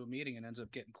 and goes to a meeting and ends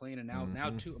up getting clean. And now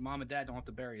too, mom and dad don't have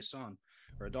to bury a son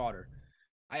or a daughter.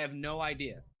 I have no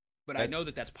idea, but I know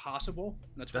that that's possible.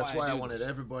 That's why I wanted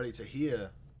everybody to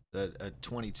hear that at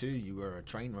 22 you were a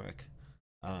train wreck,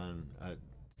 and at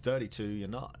 32 you're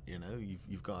not. You know,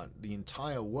 you've got the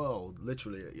entire world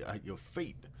literally at your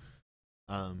feet,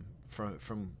 from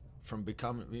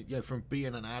becoming, from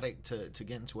being an addict to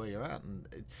getting to where you're at, and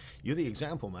you're the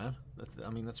example, man. I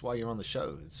mean, that's why you're on the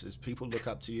show. It's people look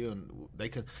up to you, and they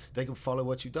can follow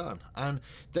what you've done, and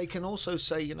they can also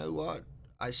say, you know what,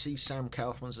 I see Sam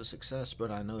Kaufman's a success,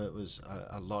 but I know it was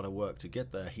a lot of work to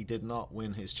get there. He did not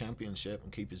win his championship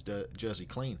and keep his jersey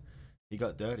clean. He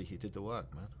got dirty. He did the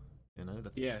work, man. You know,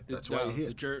 that's why you're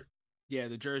here.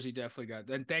 The jersey definitely got.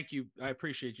 And thank you. I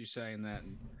appreciate you saying that.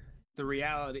 And the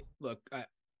reality, look, I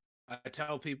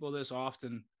tell people this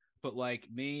often, but like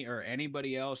me or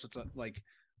anybody else, it's like,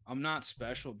 I'm not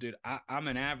special, dude. I'm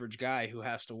an average guy who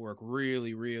has to work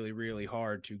really, really, really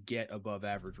hard to get above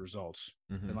average results.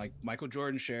 Mm-hmm. And like Michael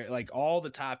Jordan like all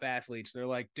the top athletes, they're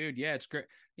like, dude, yeah, it's great.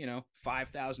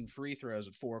 5,000 free throws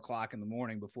at 4:00 in the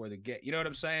morning before they get, you know what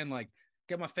I'm saying? Like,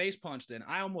 get my face punched in.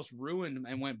 I almost ruined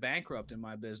and went bankrupt in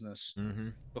my business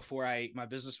before my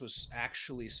business was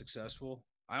actually successful.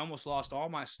 I almost lost all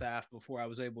my staff before I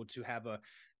was able to have a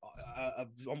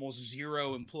almost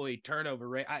zero employee turnover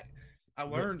rate. I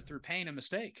learned through pain and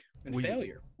mistake and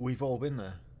failure. We've all been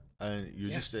there, and you're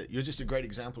just a great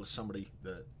example of somebody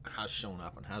that has shown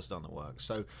up and has done the work.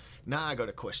 So now I got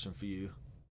a question for you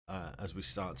as we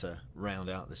start to round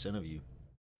out this interview.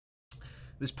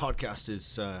 This podcast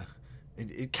is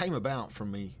it came about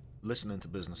from me listening to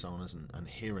business owners and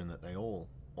hearing that they all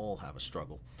have a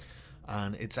struggle,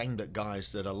 and it's aimed at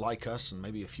guys that are like us and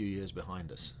maybe a few years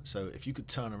behind us. So if you could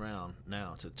turn around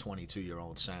now to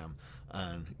 22-year-old Sam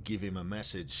and give him a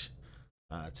message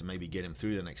to maybe get him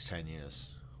through the next 10 years,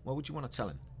 what would you want to tell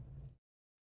him?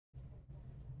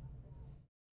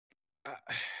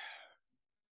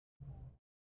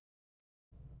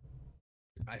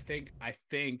 I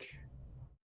think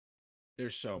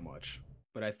there's so much,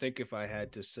 but I think if I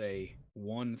had to say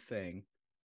one thing,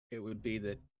 it would be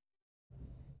that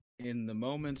in the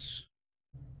moments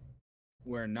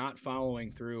where not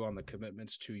following through on the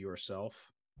commitments to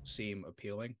yourself seem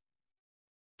appealing,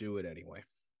 do it anyway.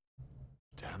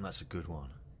 Damn, that's a good one.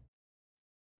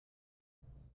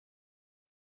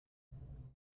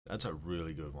 That's a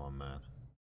really good one, man.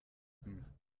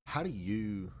 How do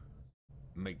you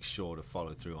make sure to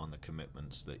follow through on the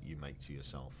commitments that you make to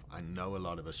yourself? I know a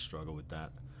lot of us struggle with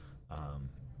that.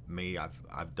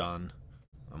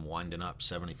 I'm winding up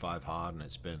 75 hard, and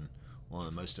it's been one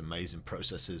of the most amazing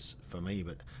processes for me.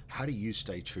 But how do you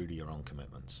stay true to your own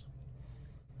commitments?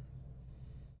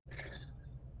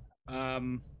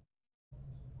 I've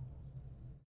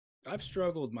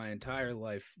struggled my entire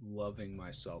life loving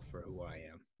myself for who I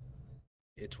am.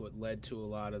 It's what led to a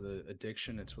lot of the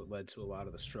addiction. It's what led to a lot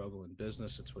of the struggle in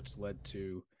business. It's what's led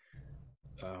to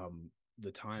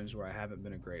the times where I haven't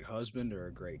been a great husband or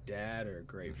a great dad or a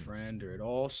great friend, or it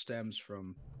all stems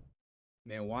from,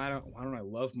 man, why don't I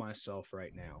love myself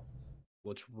right now?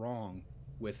 What's wrong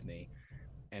with me?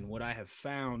 And what I have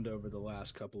found over the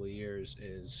last couple of years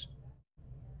is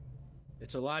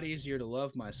it's a lot easier to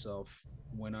love myself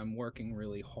when I'm working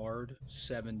really hard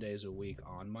 7 days a week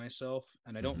on myself.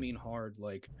 And I don't mean hard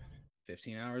like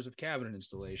 15 hours of cabinet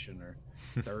installation or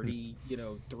 30,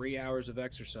 3 hours of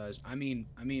exercise. I mean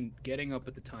getting up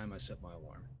at the time I set my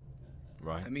alarm.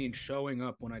 Right. I mean showing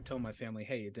up when I tell my family,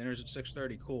 hey, dinner's at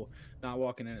 6:30, cool. Not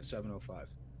walking in at 7:05.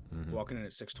 Walking in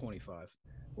at 6:25.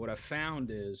 What I found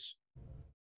is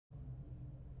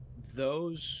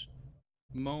those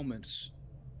moments,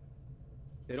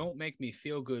 they don't make me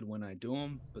feel good when I do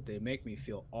them, but they make me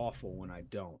feel awful when I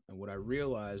don't. And what I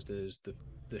realized is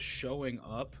the showing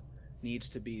up needs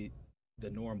to be the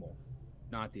normal,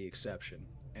 not the exception.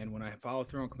 And when I follow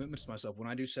through on commitments to myself, when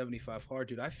I do 75 hard,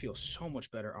 dude, I feel so much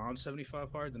better on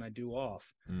 75 hard than I do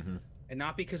off. And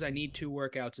not because I need 2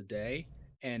 workouts a day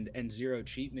and 0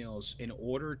 cheat meals in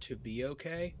order to be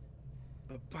okay.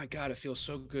 But my God, it feels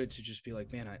so good to just be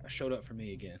like, man, I showed up for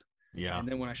me again. Yeah. And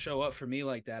then when I show up for me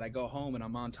like that, I go home and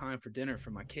I'm on time for dinner for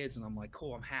my kids, and I'm like,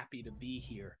 cool, I'm happy to be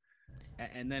here.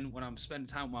 And then when I'm spending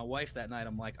time with my wife that night,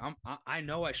 I'm like, I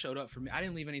know I showed up for me. I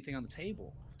didn't leave anything on the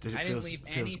table. Dude, I didn't leave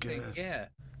anything. Good. Yeah.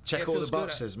 Check all the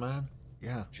boxes, man.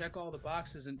 Yeah. Check all the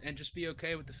boxes and just be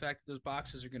okay with the fact that those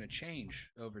boxes are going to change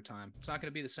over time. It's not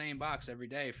going to be the same box every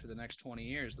day for the next 20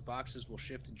 years. The boxes will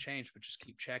shift and change, but just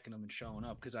keep checking them and showing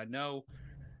up. Because I know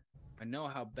I know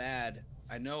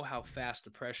how fast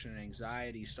depression and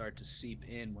anxiety start to seep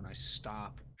in when I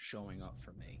stop showing up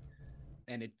for me.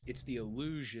 And it's the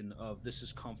illusion of this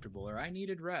is comfortable, or I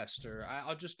needed rest, or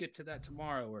I'll just get to that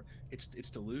tomorrow, or it's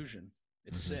delusion.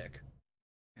 It's sick.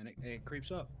 And it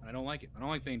creeps up. And I don't like it. I don't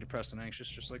like being depressed and anxious,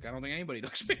 just like I don't think anybody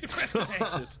likes being depressed and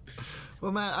anxious.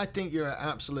 Well, man, I think you're an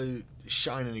absolute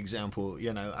shining example.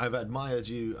 You know, I've admired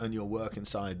you and your work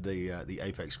inside the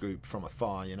Apex group from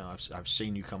afar. You know, I've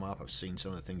seen you come up. I've seen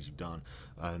some of the things you've done,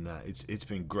 and it's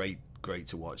been great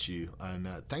to watch you. And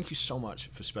thank you so much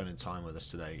for spending time with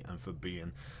us today and for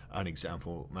being an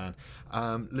example, man.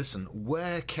 Listen,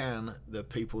 where can the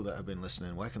people that have been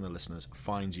listening, where can the listeners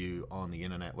find you on the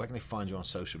internet? Where can they find you on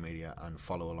social media and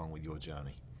follow along with your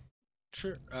journey?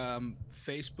 Sure.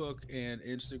 Facebook and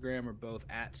Instagram are both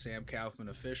at Sam Kaufman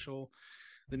Official.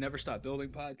 The Never Stop Building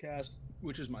podcast,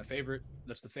 which is my favorite.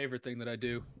 That's the favorite thing that I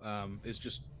do, is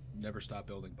just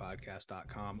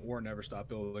neverstopbuildingpodcast.com or Never Stop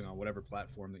Building on whatever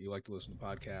platform that you like to listen to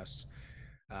podcasts.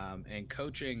 And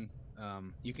coaching,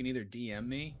 you can either DM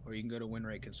me or you can go to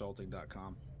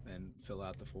winrateconsulting.com and fill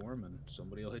out the form and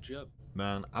somebody will hit you up.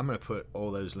 Man, I'm going to put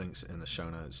all those links in the show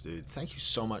notes, dude. Thank you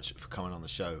so much for coming on the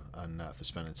show and for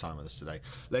spending time with us today.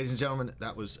 Ladies and gentlemen,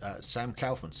 that was Sam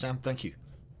Kaufman. Sam, thank you.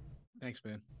 Thanks,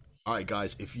 man. All right,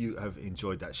 guys, if you have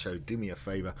enjoyed that show, do me a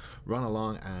favor, run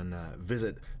along and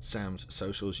visit Sam's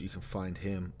socials. You can find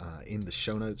him in the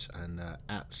show notes and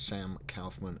at Sam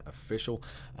Kaufman Official.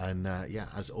 And yeah,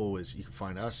 as always, you can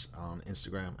find us on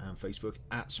Instagram and Facebook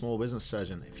at Small Business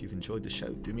Surgeon. If you've enjoyed the show,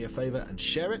 do me a favor and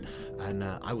share it. And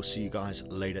I will see you guys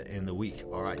later in the week.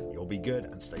 All right, you'll be good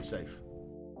and stay safe.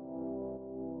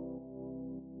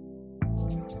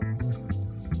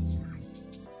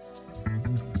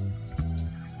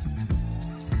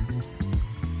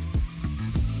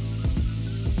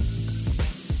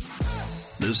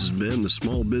 This has been the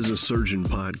Small Business Surgeon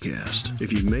Podcast.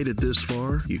 If you've made it this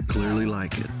far, you clearly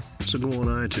like it. So go on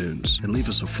iTunes and leave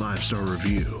us a 5-star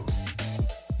review.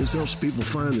 This helps people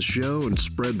find the show and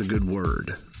spread the good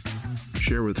word.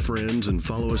 Share with friends and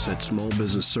follow us at Small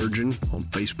Business Surgeon on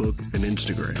Facebook and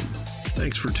Instagram.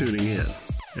 Thanks for tuning in,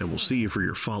 and we'll see you for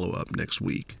your follow-up next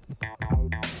week.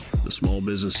 The Small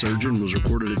Business Surgeon was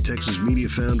recorded at Texas Media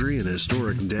Foundry in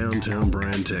historic downtown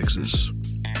Bryan, Texas.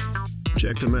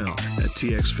 Check them out at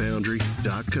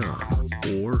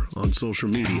txfoundry.com or on social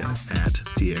media at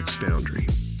txfoundry.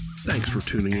 Thanks for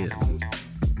tuning in.